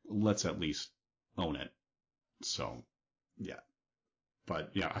 let's at least own it. So, yeah.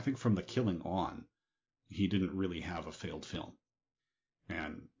 But yeah, I think from The Killing on, he didn't really have a failed film.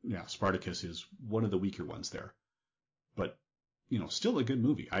 And yeah, Spartacus is one of the weaker ones there. But, still a good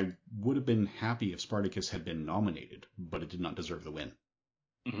movie. I would have been happy if Spartacus had been nominated, but it did not deserve the win.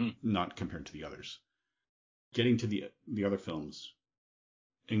 Mm-hmm. Not compared to the others. Getting to the other films,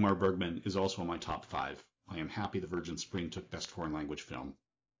 Ingmar Bergman is also in my top 5. I am happy The Virgin Spring took Best Foreign Language Film.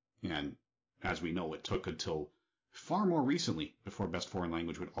 And as we know, it took until far more recently before Best Foreign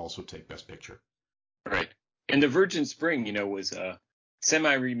Language would also take Best Picture. Right. And The Virgin Spring, was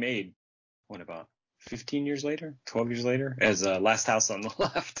semi-remade, about 15 years later, 12 years later, as Last House on the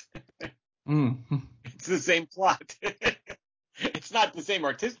Left. It's the same plot. It's not the same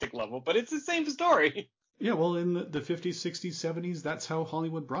artistic level, but it's the same story. Yeah, well, in the 50s, 60s, 70s, that's how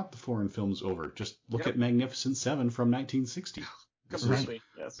Hollywood brought the foreign films over. Just look at Magnificent Seven from 1960. Completely,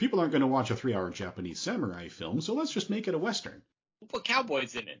 yes. People aren't going to watch a 3-hour Japanese samurai film, so let's just make it a Western. We'll put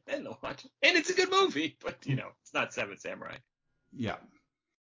cowboys in it, then they'll watch it. And it's a good movie, but, it's not Seven Samurai. Yeah.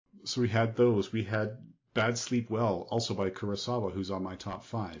 So we had those. We had Bad Sleep Well, also by Kurosawa, who's on my top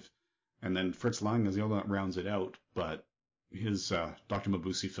 5. And then Fritz Lang is the only one that rounds it out, but his Dr.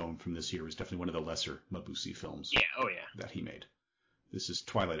 Mabuse film from this year was definitely one of the lesser Mabuse films that he made. This is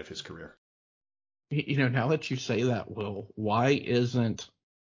twilight of his career. Now that you say that, Will, why isn't...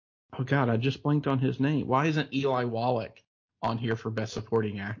 Oh, God, I just blanked on his name. Why isn't Eli Wallach on here for Best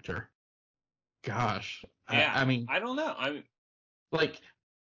Supporting Actor? Gosh. Yeah, I mean... I don't know.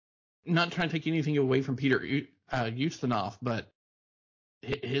 Not trying to take anything away from Peter Ustinov, but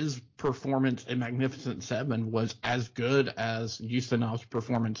his performance in Magnificent Seven was as good as Ustinov's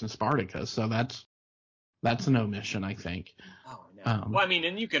performance in Spartacus, so that's an omission, I think. Oh, no. Well, I mean,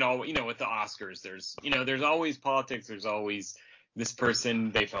 and you can always, with the Oscars, there's always politics. There's always this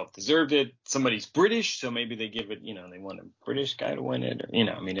person they felt deserved it. Somebody's British, so maybe they give it, they want a British guy to win it,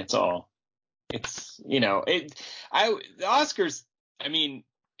 or, the Oscars, I mean,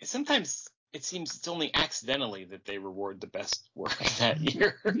 sometimes it seems it's only accidentally that they reward the best work that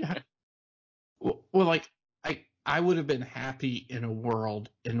year. Yeah. Well, I would have been happy in a world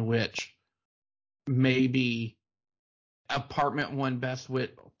in which maybe Apartment won Best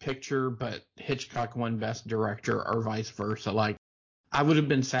Picture, but Hitchcock won Best Director, or vice versa. I would have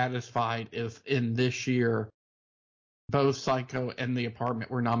been satisfied if in this year both Psycho and The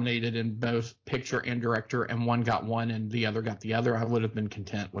Apartment were nominated in both picture and director, and one got one and the other got the other. I would have been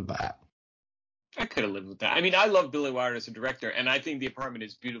content with that. I could have lived with that. I mean, I love Billy Wilder as a director, and I think The Apartment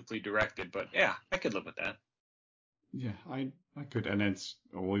is beautifully directed, but yeah, I could live with that. Yeah, I could. And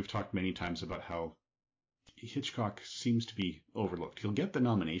we've talked many times about how Hitchcock seems to be overlooked. He'll get the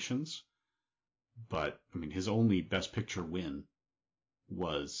nominations, but, I mean, his only Best Picture win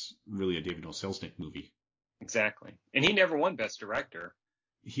was really a David O. Selznick movie. Exactly. And he never won Best Director.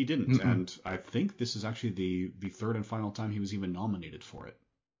 He didn't, and I think this is actually the third and final time he was even nominated for it.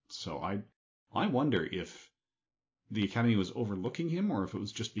 So I wonder if the Academy was overlooking him, or if it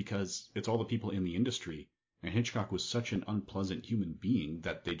was just because it's all the people in the industry, and Hitchcock was such an unpleasant human being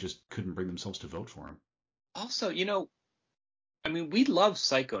that they just couldn't bring themselves to vote for him. Also, I mean, we love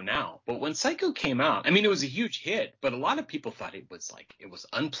Psycho now, but when Psycho came out, I mean, it was a huge hit, but a lot of people thought it was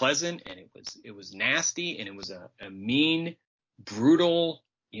unpleasant, and it was nasty, and it was a mean, brutal,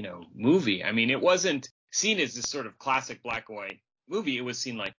 movie. I mean, it wasn't seen as this sort of classic black and white movie. It was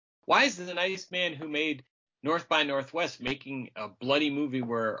seen like, why is the nice man who made North by Northwest making a bloody movie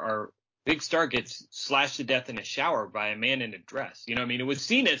where our big star gets slashed to death in a shower by a man in a dress? I mean, it was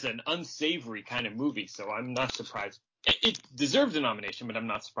seen as an unsavory kind of movie, so I'm not surprised. It deserved a nomination, but I'm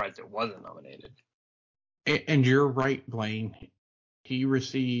not surprised it wasn't nominated. And you're right, Blaine. He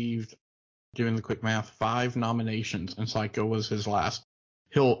received, doing the quick math, 5 nominations, and Psycho was his last.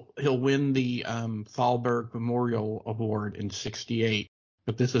 He'll win the Thalberg Memorial Award in '68,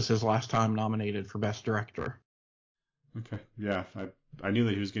 but this is his last time nominated for Best Director. Okay, yeah, I knew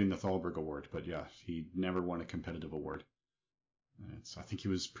that he was getting the Thalberg Award, but yeah, he never won a competitive award. I think he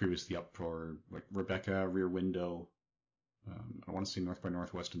was previously up for Rebecca, Rear Window. I want to say North by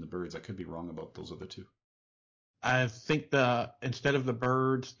Northwest and The Birds. I could be wrong about those other two. I think instead of The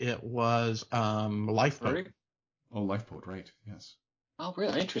Birds, it was Lifeboat. Oh, Lifeboat, right? Yes. Oh,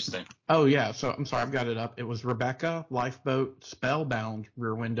 really? Interesting. Oh, yeah. So I'm sorry, I've got it up. It was Rebecca, Lifeboat, Spellbound,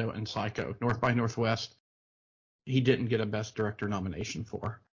 Rear Window, and Psycho. North by Northwest, he didn't get a Best Director nomination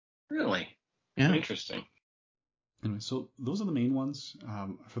for. Really? Yeah. Interesting. Anyway, so those are the main ones.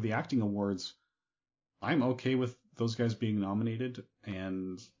 For the acting awards, I'm okay with those guys being nominated.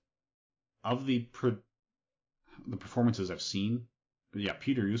 And of the performances I've seen, yeah,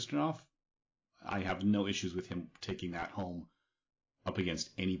 Peter Ustinov, I have no issues with him taking that home up against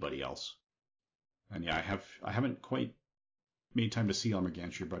anybody else. And yeah, I haven't quite made time to see Elmer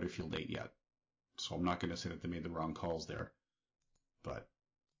Gantry or Butterfield 8 yet, so I'm not going to say that they made the wrong calls there. But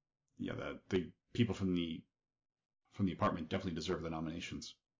yeah, the people from the apartment definitely deserve the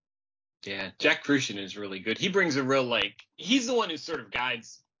nominations. Yeah, Jack Kruschen is really good. He brings a real, he's the one who sort of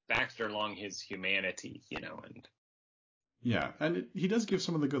guides Baxter along his humanity, and yeah, and he does give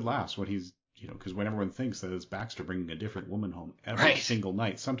some of the good laughs when he's, because when everyone thinks that it's Baxter bringing a different woman home every single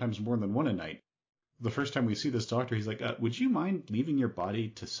night, sometimes more than one a night. The first time we see this doctor, he's like, would you mind leaving your body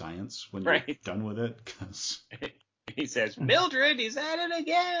to science when you're done with it? Because he says, Mildred, he's at it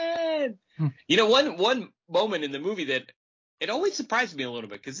again. One moment in the movie that it always surprised me a little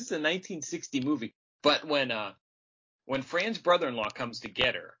bit, because it's a 1960 movie, but when Fran's brother-in-law comes to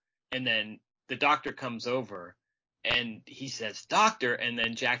get her, and then the doctor comes over, and he says, doctor, and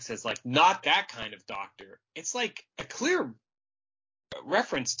then Jack says, not that kind of doctor. It's like a clear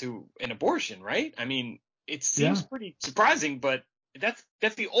reference to an abortion, right? I mean, it seems pretty surprising, but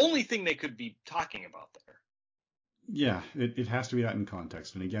that's the only thing they could be talking about there. Yeah, it has to be that in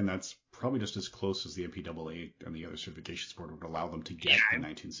context. And again, that's probably just as close as the MPAA and the other certifications board would allow them to get in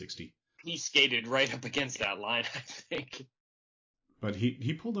 1960. He skated right up against that line, I think. But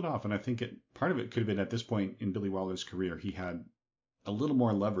he pulled it off, and I think part of it could have been at this point in Billy Wilder's career, he had a little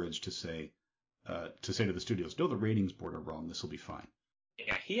more leverage to say to the studios, no, the ratings board are wrong, this will be fine.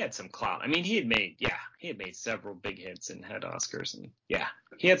 Yeah, he had some clout. I mean, he had made several big hits and had Oscars, and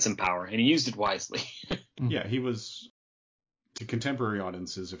he had some power, and he used it wisely. Yeah, he was, to contemporary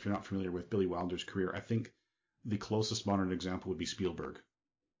audiences, if you're not familiar with Billy Wilder's career, I think the closest modern example would be Spielberg.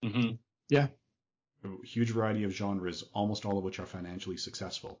 Mm-hmm. Yeah. A huge variety of genres, almost all of which are financially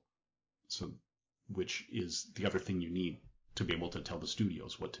successful. So, which is the other thing you need to be able to tell the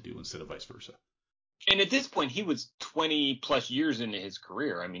studios what to do instead of vice versa. And at this point, he was 20 plus years into his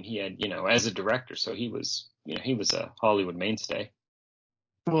career. I mean, he had, as a director, so he was a Hollywood mainstay.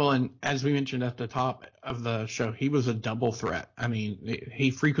 Well, and as we mentioned at the top of the show, he was a double threat. I mean,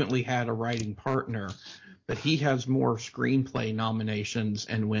 he frequently had a writing partner, but he has more screenplay nominations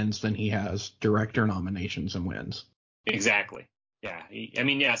and wins than he has director nominations and wins. Exactly.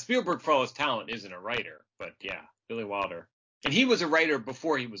 Yeah. Spielberg, for all his talent, isn't a writer, but Billy Wilder. And he was a writer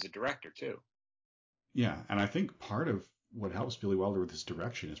before he was a director, too. Yeah, and I think part of what helps Billy Wilder with his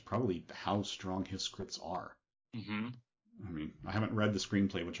direction is probably how strong his scripts are. Mm-hmm. I mean, I haven't read the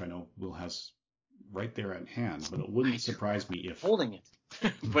screenplay, which I know Will has right there at hand, but it wouldn't surprise me if... Holding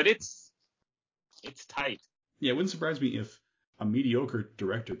it. But it's tight. Yeah, it wouldn't surprise me if a mediocre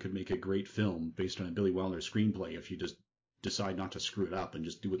director could make a great film based on a Billy Wilder screenplay if you just decide not to screw it up and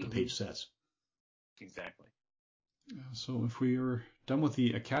just do what the page says. Exactly. So if we are done with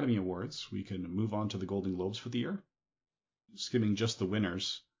the Academy Awards, we can move on to the Golden Globes for the year. Skimming just the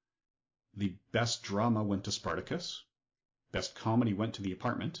winners, the Best Drama went to Spartacus, Best Comedy went to The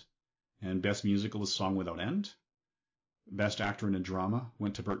Apartment, and Best Musical is Song Without End. Best Actor in a Drama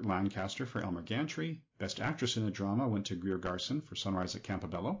went to Burt Lancaster for Elmer Gantry. Best Actress in a Drama went to Greer Garson for Sunrise at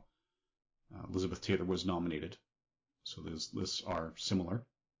Campobello. Elizabeth Taylor was nominated, so those lists are similar.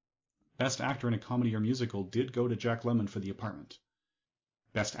 Best Actor in a Comedy or Musical did go to Jack Lemmon for The Apartment.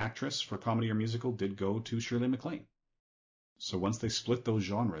 Best Actress for Comedy or Musical did go to Shirley MacLaine. So once they split those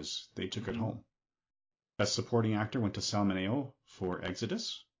genres, they took it home. Best Supporting Actor went to Sal Mineo for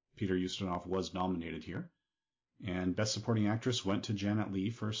Exodus. Peter Ustinov was nominated here. And Best Supporting Actress went to Janet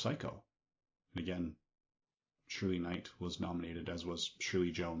Leigh for Psycho. And again, Shirley Knight was nominated, as was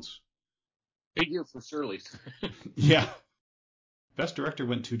Shirley Jones. Big year for Shirley. Yeah. Best Director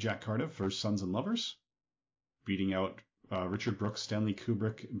went to Jack Cardiff for Sons and Lovers, beating out Richard Brooks, Stanley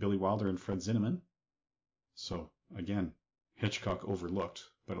Kubrick, Billy Wilder, and Fred Zinnemann. So, again, Hitchcock overlooked,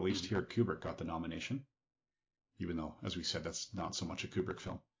 but at least here Kubrick got the nomination, even though, as we said, that's not so much a Kubrick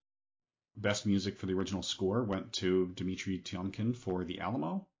film. Best Music for the Original Score went to Dmitry Tiomkin for The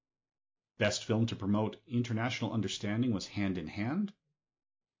Alamo. Best Film to Promote International Understanding was Hand in Hand.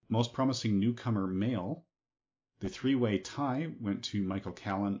 Most Promising Newcomer Male, the three-way tie went to Michael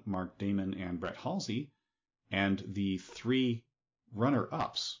Callan, Mark Damon, and Brett Halsey, and the three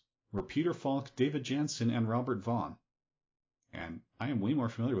runner-ups were Peter Falk, David Janssen, and Robert Vaughn. And I am way more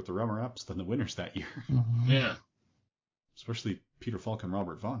familiar with the runner-ups than the winners that year. Yeah. Especially Peter Falk and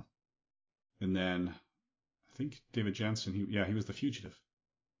Robert Vaughn. And then I think David Janssen, he was The Fugitive.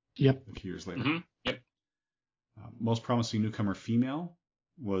 Yep. A few years later. Mm-hmm. Yep. Most promising newcomer female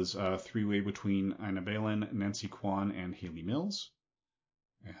was a three-way between Ina Balin, Nancy Kwan, and Hayley Mills.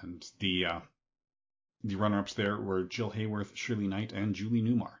 And the runner-ups there were Jill Hayworth, Shirley Knight, and Julie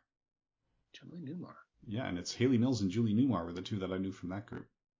Newmar. Julie Newmar. Yeah, and it's Hayley Mills and Julie Newmar were the two that I knew from that group.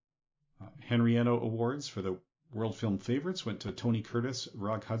 Henrietta Awards for the World Film Favorites went to Tony Curtis,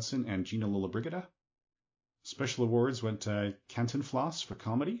 Rock Hudson, and Gina Lollobrigida. Special awards went to Cantinflas for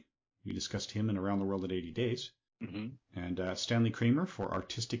comedy. We discussed him in Around the World in 80 Days. Mm-hmm. And Stanley Kramer for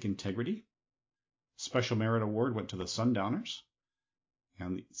artistic integrity. Special Merit Award went to The Sundowners.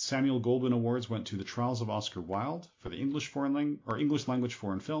 And the Samuel Goldwyn Awards went to The Trials of Oscar Wilde for the English language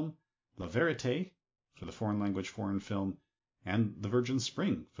foreign film, La Vérité for the foreign language foreign film, and The Virgin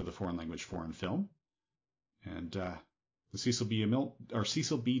Spring for the foreign language foreign film. And the Cecil B.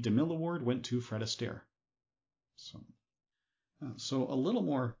 DeMille Award went to Fred Astaire. So a little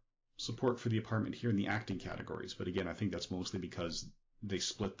more support for The Apartment here in the acting categories, but again, I think that's mostly because they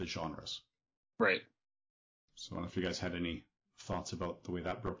split the genres. Right. So I don't know if you guys had any thoughts about the way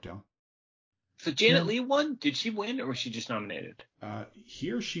that broke down. So Janet Leigh won? Did she win, or was she just nominated?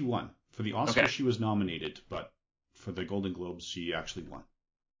 Here she won. For the Oscars, she was nominated, but for the Golden Globes, she actually won.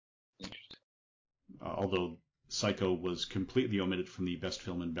 Interesting. Although Psycho was completely omitted from the Best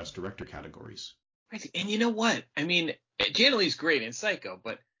Film and Best Director categories. Right. And you know what? I mean, Janet Leigh's great in Psycho,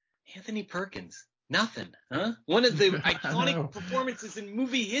 but Anthony Perkins, nothing, huh? One of the iconic performances in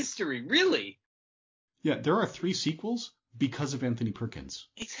movie history, really. Yeah, there are 3 sequels because of Anthony Perkins.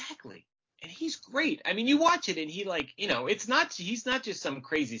 Exactly. And he's great. I mean, you watch it and he's not just some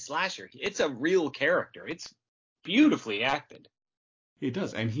crazy slasher. It's a real character. It's beautifully acted. It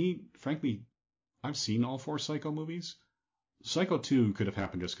does. And frankly, I've seen all 4 Psycho movies. Psycho 2 could have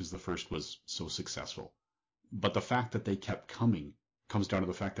happened just because the first was so successful. But the fact that they kept coming comes down to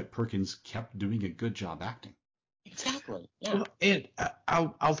the fact that Perkins kept doing a good job acting. Exactly. Yeah. Well, and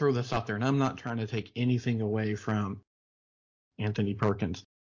I'll throw this out there, and I'm not trying to take anything away from Anthony Perkins.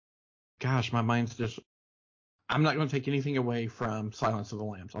 Gosh, my mind's just... I'm not going to take anything away from Silence of the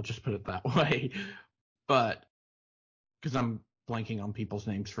Lambs. I'll just put it that way. But, because I'm blanking on people's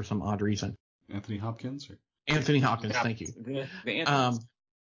names for some odd reason. Anthony Hopkins? Anthony Hopkins, thank you.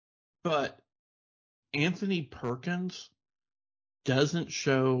 But Anthony Perkins doesn't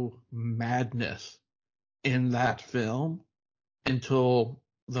show madness in that film until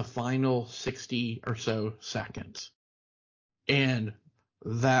the final 60 or so seconds. And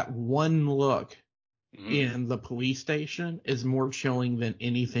that one look in the police station is more chilling than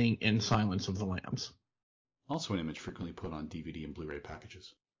anything in Silence of the Lambs. Also an image frequently put on DVD and Blu-ray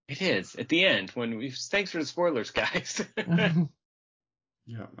packages. It is at the end thanks for the spoilers, guys.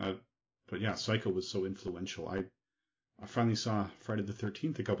 Yeah, but yeah, Psycho was so influential. I finally saw Friday the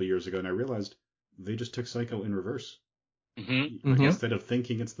 13th a couple years ago, and I realized they just took Psycho in reverse. Mm-hmm. Instead of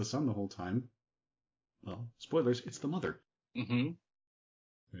thinking it's the son the whole time, well, spoilers, it's the mother. Mm-hmm.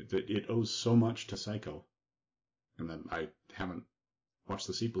 It owes so much to Psycho, and then I haven't watched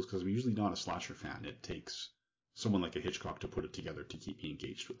the sequels because I'm usually not a slasher fan. It takes someone like a Hitchcock to put it together to keep me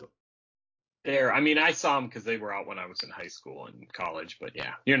engaged with them. I saw them because they were out when I was in high school and college, but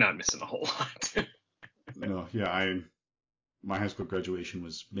yeah, you're not missing a whole lot. No, yeah, my high school graduation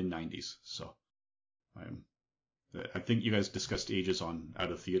was mid-90s, so I think you guys discussed ages on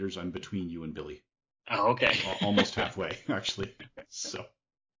out of theaters. I'm between you and Billy. Oh, okay. Almost halfway, actually. So,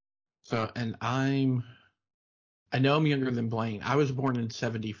 and I know I'm younger than Blaine. I was born in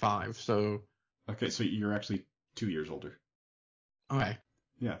 75, so. Okay, so you're actually 2 years older. Okay.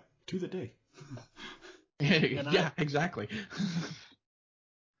 Yeah, to the day. Yeah, exactly.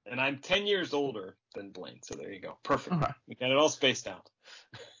 And I'm 10 years older than Blaine, so there you go. Perfect. Okay. We got it all spaced out.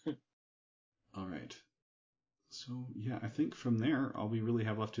 All right. So, yeah, I think from there, all we really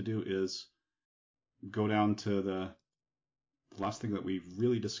have left to do is go down to the last thing that we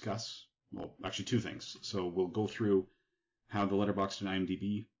really discuss. Well, actually 2 things. So we'll go through how the Letterboxd and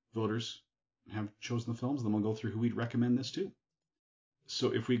IMDb voters have chosen the films, and then we'll go through who we'd recommend this to.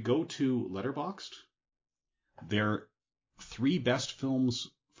 So if we go to Letterboxd, their 3 best films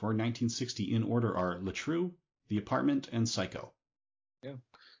for 1960 in order are Le Trou, The Apartment, and Psycho. Yeah.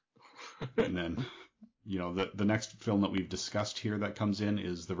 And then, the next film that we've discussed here that comes in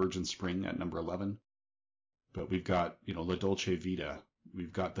is The Virgin Spring at number 11. But we've got, La Dolce Vita.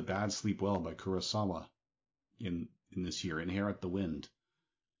 We've got The Bad Sleep Well by Kurosawa in this year, Inherit the Wind.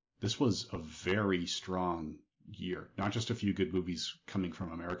 This was a very strong year. Not just a few good movies coming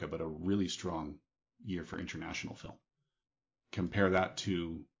from America, but a really strong year for international film. Compare that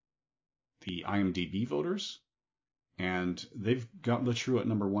to the IMDb voters, and they've got Le True at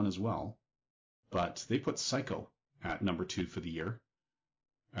number 1 as well, but they put Psycho at number 2 for the year.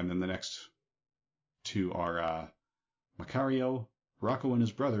 And then the next two are Macario, Rocco and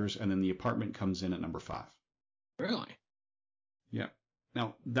His Brothers, and then The Apartment comes in at number 5. Really? Yeah.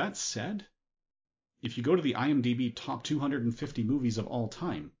 Now, that said, if you go to the IMDb top 250 movies of all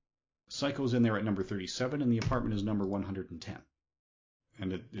time, Psycho's in there at number 37, and The Apartment is number 110.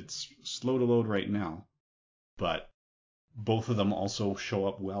 And it's slow to load right now, but both of them also show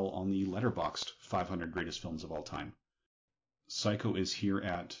up well on the Letterboxd 500 greatest films of all time. Psycho is here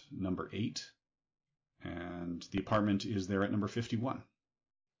at number 8, and The Apartment is there at number 51.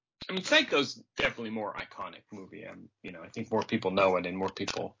 I mean, Psycho's definitely a more iconic movie. I think more people know it and more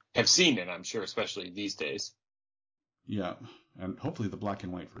people have seen it, I'm sure, especially these days. Yeah, and hopefully the black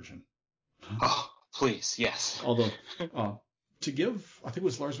and white version. Oh, please, yes. Although, to give, I think it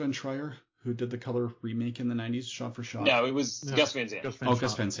was Lars von Trier who did the color remake in the 90s, shot for shot. No, it was Gus Van Sant.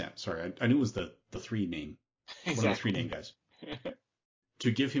 Gus Van Sant. Sorry, I knew it was the 3 name. Exactly. One of the 3 name guys.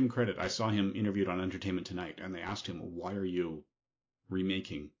 To give him credit, I saw him interviewed on Entertainment Tonight, and they asked him, why are you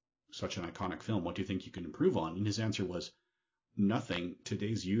remaking such an iconic film? What do you think you can improve on? And his answer was, nothing.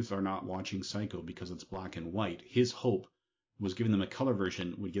 Today's youth are not watching Psycho because it's black and white. His hope was giving them a color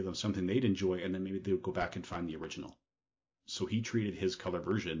version would give them something they'd enjoy, and then maybe they would go back and find the original. So he treated his color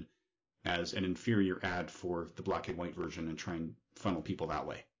version as an inferior ad for the black and white version and try and funnel people that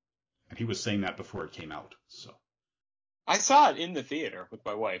way. And he was saying that before it came out. So I saw it in the theater with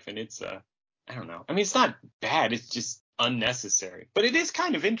my wife, and it's, I don't know. I mean, it's not bad. It's just unnecessary. But it is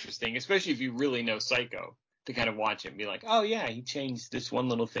kind of interesting, especially if you really know Psycho, to kind of watch it and be like, oh, yeah, he changed this one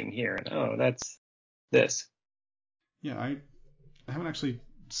little thing here. And, oh, that's this. Yeah, I haven't actually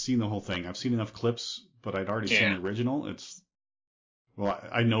seen the whole thing. I've seen enough clips, but I'd already seen the original. Well,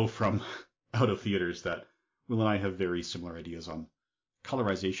 I know from out of theaters that Will and I have very similar ideas on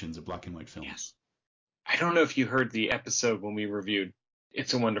colorizations of black and white films. Yes. I don't know if you heard the episode when we reviewed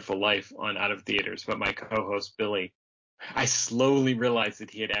It's a Wonderful Life on Out of Theaters, but my co-host Billy, I slowly realized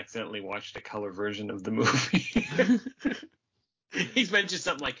that he had accidentally watched a color version of the movie. He's mentioned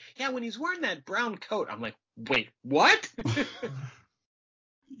something like, yeah, when he's wearing that brown coat. I'm like, wait, what?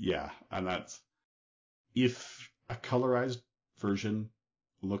 Yeah, and that's, if a colorized version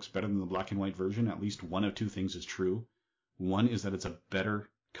looks better than the black and white version, at least one of 2 things is true. One is that it's a better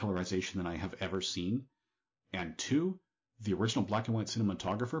colorization than I have ever seen. And 2, the original black and white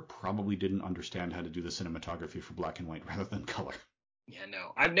cinematographer probably didn't understand how to do the cinematography for black and white rather than color. Yeah,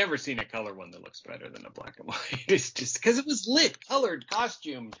 no, I've never seen a color one that looks better than a black and white. It's just because it was lit, colored,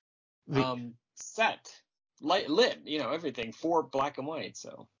 costumed, set, lit, everything for black and white.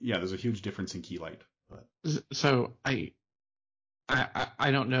 So yeah, there's a huge difference in key light. But so I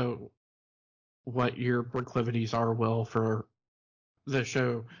don't know what your proclivities are, Will, for the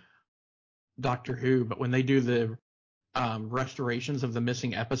show Doctor Who, but when they do the restorations of the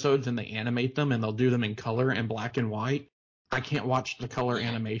missing episodes and they animate them and they'll do them in color and black and white, I can't watch the color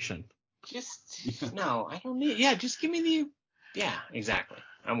animation. No, I don't need. Yeah, just give me the. Yeah, exactly.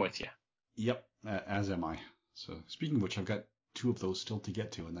 I'm with you. Yep, as am I. So speaking of which, I've got 2 of those still to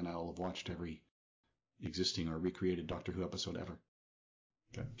get to, and then I'll have watched every existing or recreated Doctor Who episode ever.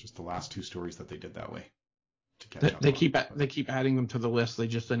 Okay, just the last 2 stories that they did that way to catch up. They keep adding them to the list. They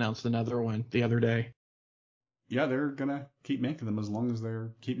just announced another one the other day. Yeah, they're gonna keep making them as long as they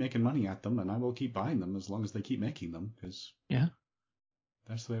keep making money at them, and I will keep buying them as long as they keep making them, because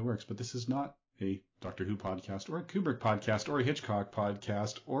that's the way it works. But this is not a Doctor Who podcast, or a Kubrick podcast, or a Hitchcock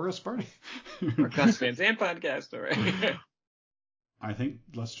podcast, or a Sparty or Gus Van Sant podcast. All right. I think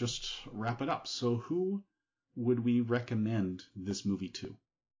let's just wrap it up. So, who would we recommend this movie to?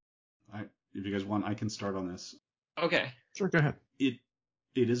 If you guys want, I can start on this. Okay. Sure, go ahead. It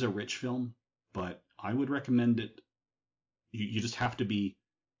is a rich film, but I would recommend it. You just have to be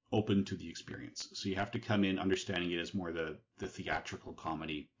open to the experience. So you have to come in understanding it as more the theatrical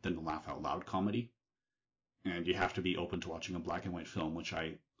comedy than the laugh out loud comedy. And you have to be open to watching a black and white film, which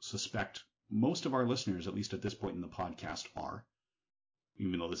I suspect most of our listeners, at least at this point in the podcast, are.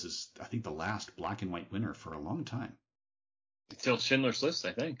 Even though this is, I think, the last black and white winner for a long time. Until Schindler's List,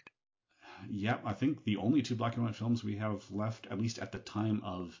 I think. Yeah, I think the only 2 black and white films we have left, at least at the time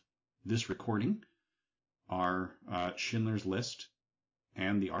of this recording, are Schindler's List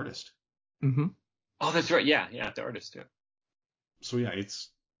and The Artist. Mm-hmm. Oh, that's right. Yeah, The Artist too. So yeah,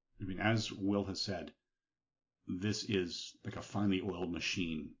 as Will has said, this is like a finely oiled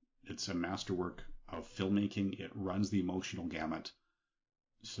machine. It's a masterwork of filmmaking. It runs the emotional gamut.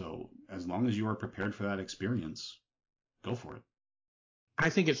 So as long as you are prepared for that experience, go for it. I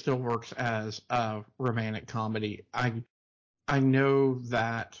think it still works as a romantic comedy. I know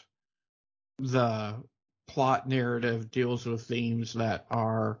that the plot narrative deals with themes that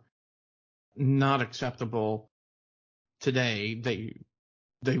are not acceptable today.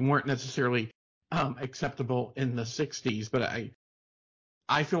 They weren't necessarily acceptable in the 60s, but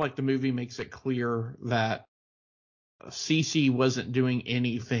I feel like the movie makes it clear that Cece wasn't doing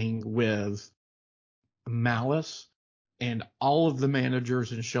anything with malice, and all of the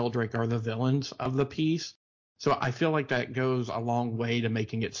managers in Sheldrake are the villains of the piece. So I feel like that goes a long way to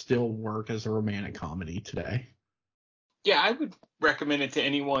making it still work as a romantic comedy today. Yeah, I would recommend it to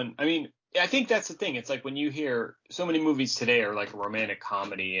anyone. I mean, I think that's the thing. It's like when you hear so many movies today are like a romantic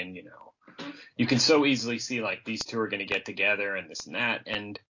comedy, and you can so easily see like these two are going to get together and this and that.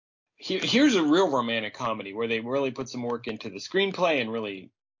 And here's a real romantic comedy where they really put some work into the screenplay and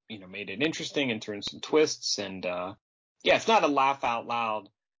really, made it interesting and turned some twists. And yeah, it's not a laugh out loud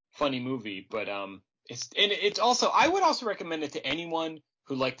funny movie, but it's also, I would also recommend it to anyone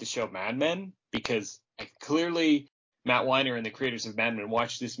who liked the show Mad Men, because clearly Matt Weiner and the creators of Mad Men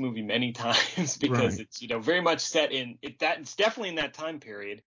watched this movie many times because Right. it's very much set in it's definitely in that time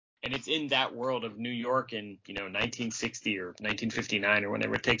period, and it's in that world of New York in 1960 or 1959 or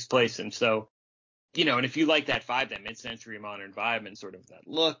whenever it takes place. And so and if you like that vibe, that mid-century modern vibe and sort of that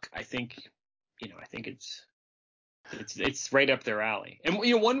look, I think it's right up their alley. And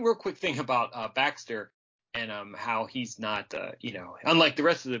one real quick thing about Baxter and how he's not unlike the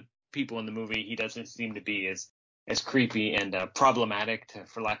rest of the people in the movie, he doesn't seem to be as creepy and problematic,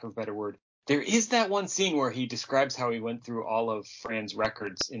 for lack of a better word. There is that one scene where he describes how he went through all of Fran's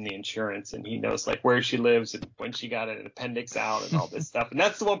records in the insurance, and he knows like where she lives and when she got an appendix out and all this stuff. And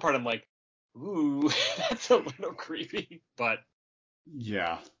that's the one part I'm like, ooh, that's a little creepy. But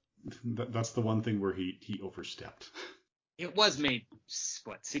Yeah, that's the one thing where he overstepped. it was made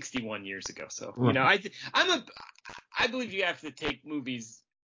 61 years ago. So Right. I believe you have to take movies.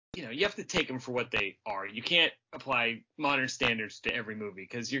 You have to take them for what they are. You can't apply modern standards to every movie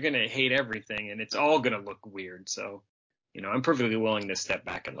because you're going to hate everything and it's all going to look weird. So, I'm perfectly willing to step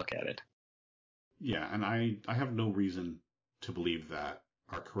back and look at it. Yeah, and I have no reason to believe that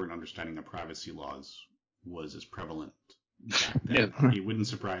our current understanding of privacy laws was as prevalent back then. Yeah. It wouldn't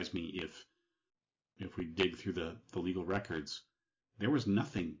surprise me if we dig through the legal records, there was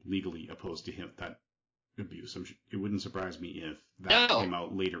nothing legally opposed to him that abuse. It wouldn't surprise me if that came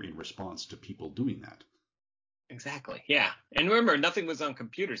out later in response to people doing that. Exactly. Yeah. And remember, nothing was on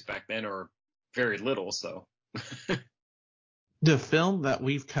computers back then, or very little. So The film that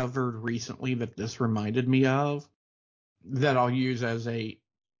we've covered recently that this reminded me of, that I'll use as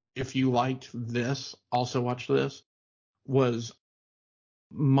if you liked this, also watch this, was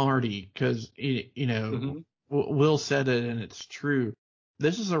Marty, because Will said it and it's true.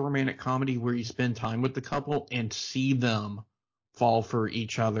 This is a romantic comedy where you spend time with the couple and see them fall for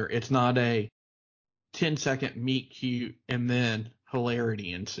each other. It's not a 10-second meet cute and then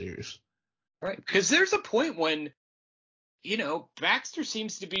hilarity ensues. right, because there's a point when Baxter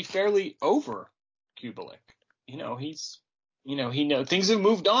seems to be fairly over Kubelik. He's he knows things have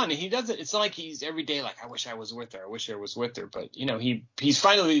moved on, and he doesn't. It's not like he's every day like, I wish I was with her. I wish I was with her. But he's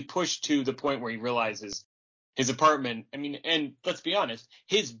finally pushed to the point where he realizes his apartment. I mean, and let's be honest,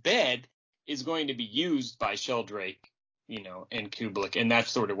 his bed is going to be used by Sheldrake, and Kubelik, and that's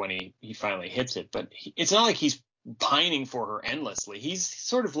sort of when he finally hits it. But it's not like he's pining for her endlessly. He's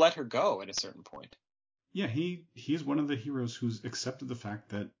sort of let her go at a certain point. Yeah, he's one of the heroes who's accepted the fact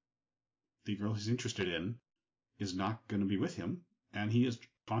that the girl he's interested in is not going to be with him, and he is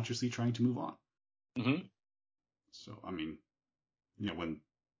consciously trying to move on. Mm-hmm. So, I mean, when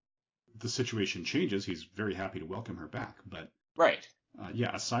the situation changes, he's very happy to welcome her back. But right.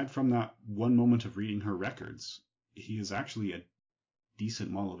 Yeah, aside from that one moment of reading her records, he is actually a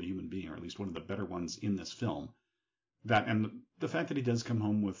decent model of a human being, or at least one of the better ones in this film. That, and the fact that he does come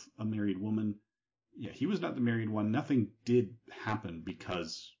home with a married woman, yeah, he was not the married one. Nothing did happen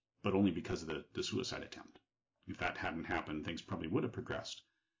but only because of the suicide attempt. If that hadn't happened, things probably would have progressed.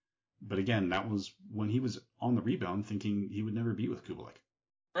 But again, that was when he was on the rebound thinking he would never be with Kubelik.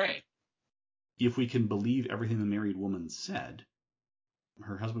 Right. If we can believe everything the married woman said,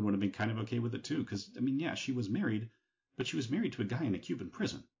 her husband would have been kind of okay with it too. Because, I mean, yeah, she was married, but she was married to a guy in a Cuban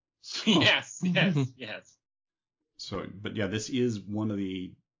prison. So, yes. So, but yeah, this is one of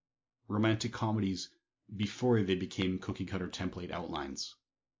the romantic comedies before they became cookie cutter template outlines.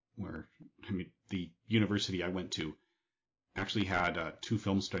 Where, I mean, the university I went to actually had 2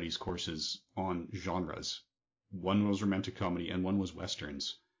 film studies courses on genres. One was romantic comedy and one was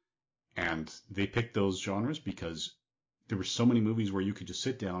westerns. And they picked those genres because there were so many movies where you could just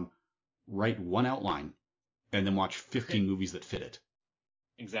sit down, write one outline, and then watch 15 movies that fit it.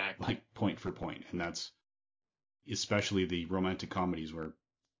 Exactly. Like point for point. And that's especially the romantic comedies, where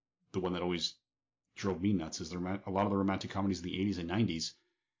the one that always drove me nuts is a lot of the romantic comedies in the 80s and 90s.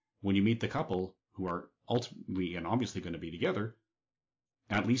 When you meet the couple who are ultimately and obviously going to be together,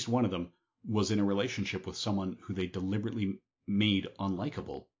 at least one of them was in a relationship with someone who they deliberately made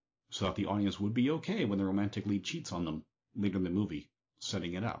unlikable so that the audience would be okay when the romantic lead cheats on them later in the movie,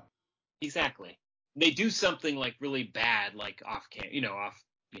 setting it up. Exactly. They do something like really bad, like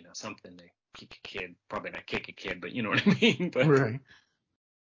something. They kick a kid, probably not kick a kid, but you know what I mean. But Right.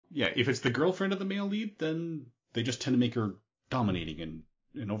 Yeah, if it's the girlfriend of the male lead, then they just tend to make her dominating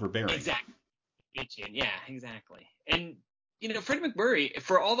and overbearing. Exactly. Yeah, exactly. And Freddie McMurray,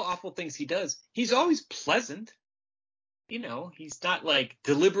 for all the awful things he does, he's always pleasant. He's not like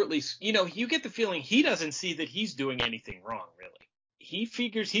deliberately, you get the feeling he doesn't see that he's doing anything wrong, really. He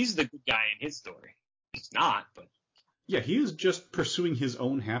figures he's the good guy in his story. He's not, but. Yeah, he is just pursuing his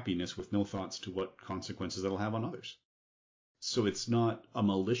own happiness with no thoughts to what consequences it'll have on others. So it's not a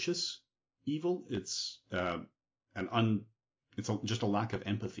malicious evil. It's just a lack of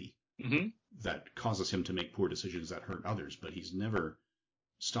empathy that causes him to make poor decisions that hurt others. But he's never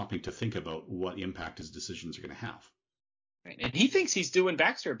stopping to think about what impact his decisions are going to have. Right. And he thinks he's doing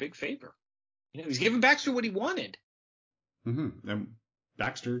Baxter a big favor. He's giving Baxter what he wanted. Mm-hmm. And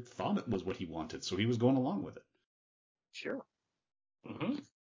Baxter thought it was what he wanted, so he was going along with it. Sure. Mm-hmm.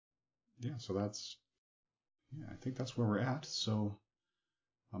 Yeah, so I think that's where we're at. So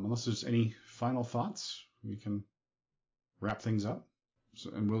unless there's any final thoughts, we can wrap things up. So,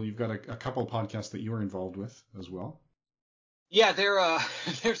 and Will, you've got a couple of podcasts that you are involved with as well. Yeah,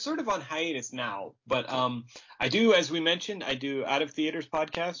 they're sort of on hiatus now, but I do, as we mentioned, I do Out of Theaters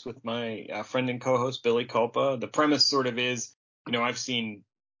podcast with my friend and co-host Billy Culpa. The premise sort of is, I've seen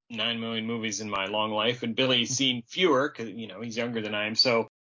 9 million movies in my long life, and Billy's seen fewer because he's younger than I am. So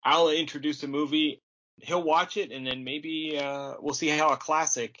I'll introduce a movie, he'll watch it, and then maybe we'll see how a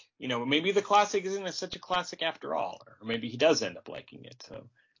classic, maybe the classic isn't such a classic after all, or maybe he does end up liking it. So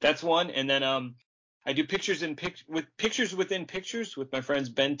that's one, and then I do Pictures Within Pictures with my friends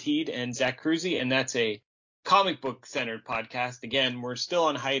Ben Teed and Zach Cruzy, and that's a comic book centered podcast. Again, we're still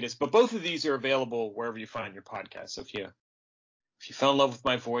on hiatus, but both of these are available wherever you find your podcast. So if you fell in love with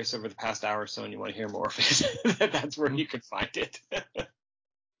my voice over the past hour or so and you want to hear more of it, that's where you can find it.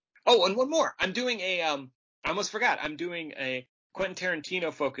 Oh, and one more. I'm doing I almost forgot. I'm doing a Quentin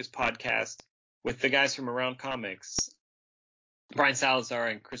Tarantino focused podcast with the guys from Around Comics, Brian Salazar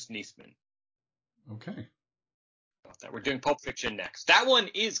and Kristen Eastman. Okay. We're doing Pulp Fiction next. That one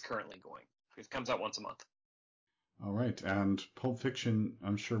is currently going. It comes out once a month. All right. And Pulp Fiction,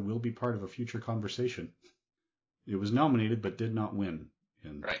 I'm sure, will be part of a future conversation. It was nominated but did not win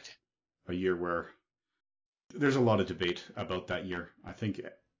in a year where there's a lot of debate about that year. I think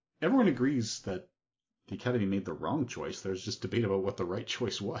everyone agrees that the Academy made the wrong choice. There's just debate about what the right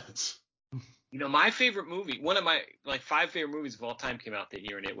choice was. My favorite movie, one of my 5 favorite movies of all time came out that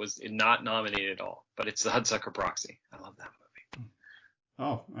year, and it was not nominated at all. But it's The Hudsucker Proxy. I love that movie.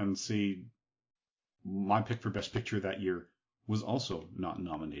 Oh, and see, my pick for Best Picture that year was also not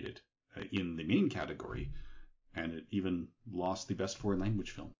nominated in the main category, and it even lost the Best Foreign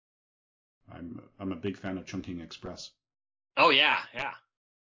Language Film. I'm a big fan of Chungking Express. Oh yeah.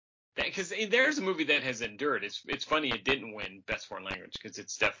 Because there's a movie that has endured. It's funny it didn't win Best Foreign Language because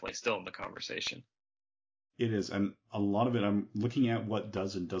it's definitely still in the conversation. It is, and a lot of it, I'm looking at what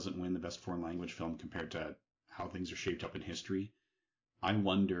does and doesn't win the Best Foreign Language Film compared to how things are shaped up in history. I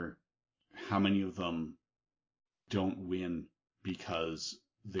wonder how many of them don't win because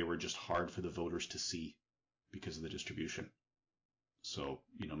they were just hard for the voters to see because of the distribution. So,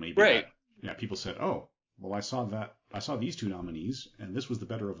 maybe people said, oh, well, I saw these 2 nominees, and this was the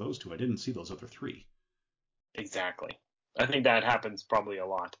better of those 2. I didn't see those other 3. Exactly. I think that happens probably a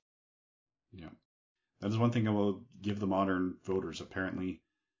lot. Yeah. That is one thing I will give the modern voters. Apparently,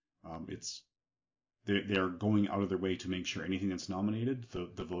 they're going out of their way to make sure anything that's nominated,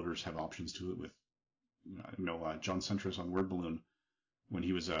 the voters have options to it with, John Centris on Word Balloon, when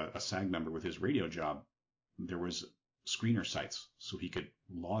he was a SAG member with his radio job, there was screener sites so he could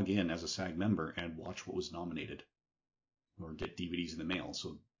log in as a SAG member and watch what was nominated or get DVDs in the mail.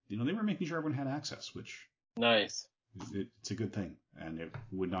 So, they were making sure everyone had access, which nice. It's a good thing. And it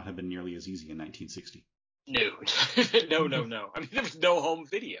would not have been nearly as easy in 1960. No. No. I mean, there was no home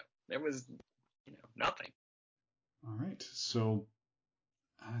video. There was, nothing. All right, so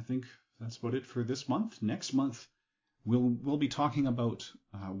I think that's about it for this month. Next month, we'll be talking about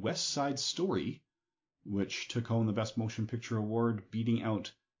West Side Story, which took home the Best Motion Picture Award, beating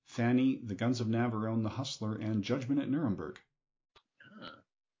out Fanny, The Guns of Navarone, The Hustler, and Judgment at Nuremberg.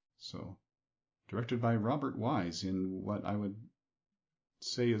 So, directed by Robert Wise in what I would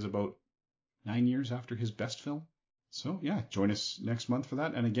say is about 9 years after his best film. So, yeah, join us next month for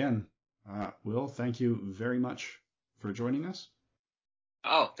that. And again, Will, thank you very much for joining us.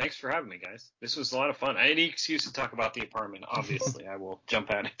 Oh, thanks for having me, guys. This was a lot of fun. Any excuse to talk about The Apartment, obviously, I will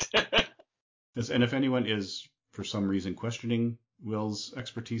jump at it. And if anyone is, for some reason, questioning Will's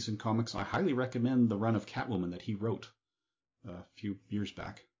expertise in comics, I highly recommend the run of Catwoman that he wrote a few years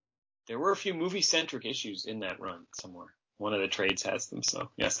back. There were a few movie-centric issues in that run somewhere. One of the trades has them, so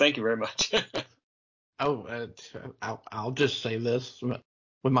yes, thank you very much. I'll just say this.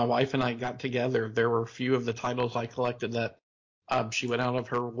 When my wife and I got together, there were a few of the titles I collected that she went out of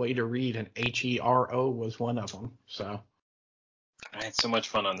her way to read, and HERO was one of them. So I had so much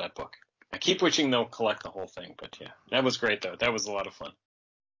fun on that book. I keep wishing they'll collect the whole thing, but yeah, that was great, though. That was a lot of fun.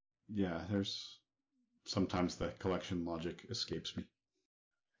 Yeah, there's sometimes the collection logic escapes me.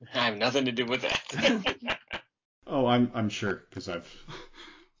 I have nothing to do with that. Oh, I'm sure, because I've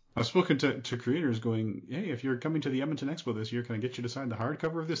spoken to creators going, hey, if you're coming to the Edmonton Expo this year, can I get you to sign the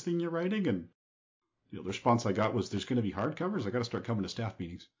hardcover of this thing you're writing? And the response I got was, there's going to be hardcovers? I got to start coming to staff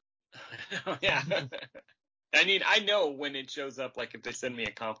meetings. Yeah. I mean, I know when it shows up, like if they send me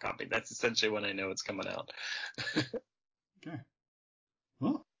a comp copy, that's essentially when I know it's coming out. Okay.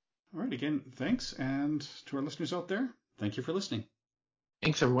 Well, all right. Again, thanks. And to our listeners out there, thank you for listening.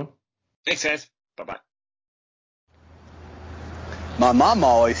 thanks, everyone. Thanks, guys. Bye-bye. My mom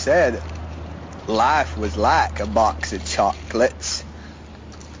always said life was like a box of chocolates.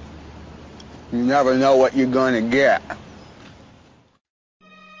 You never know what you're going to get.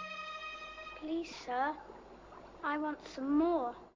 Please, sir, I want some more.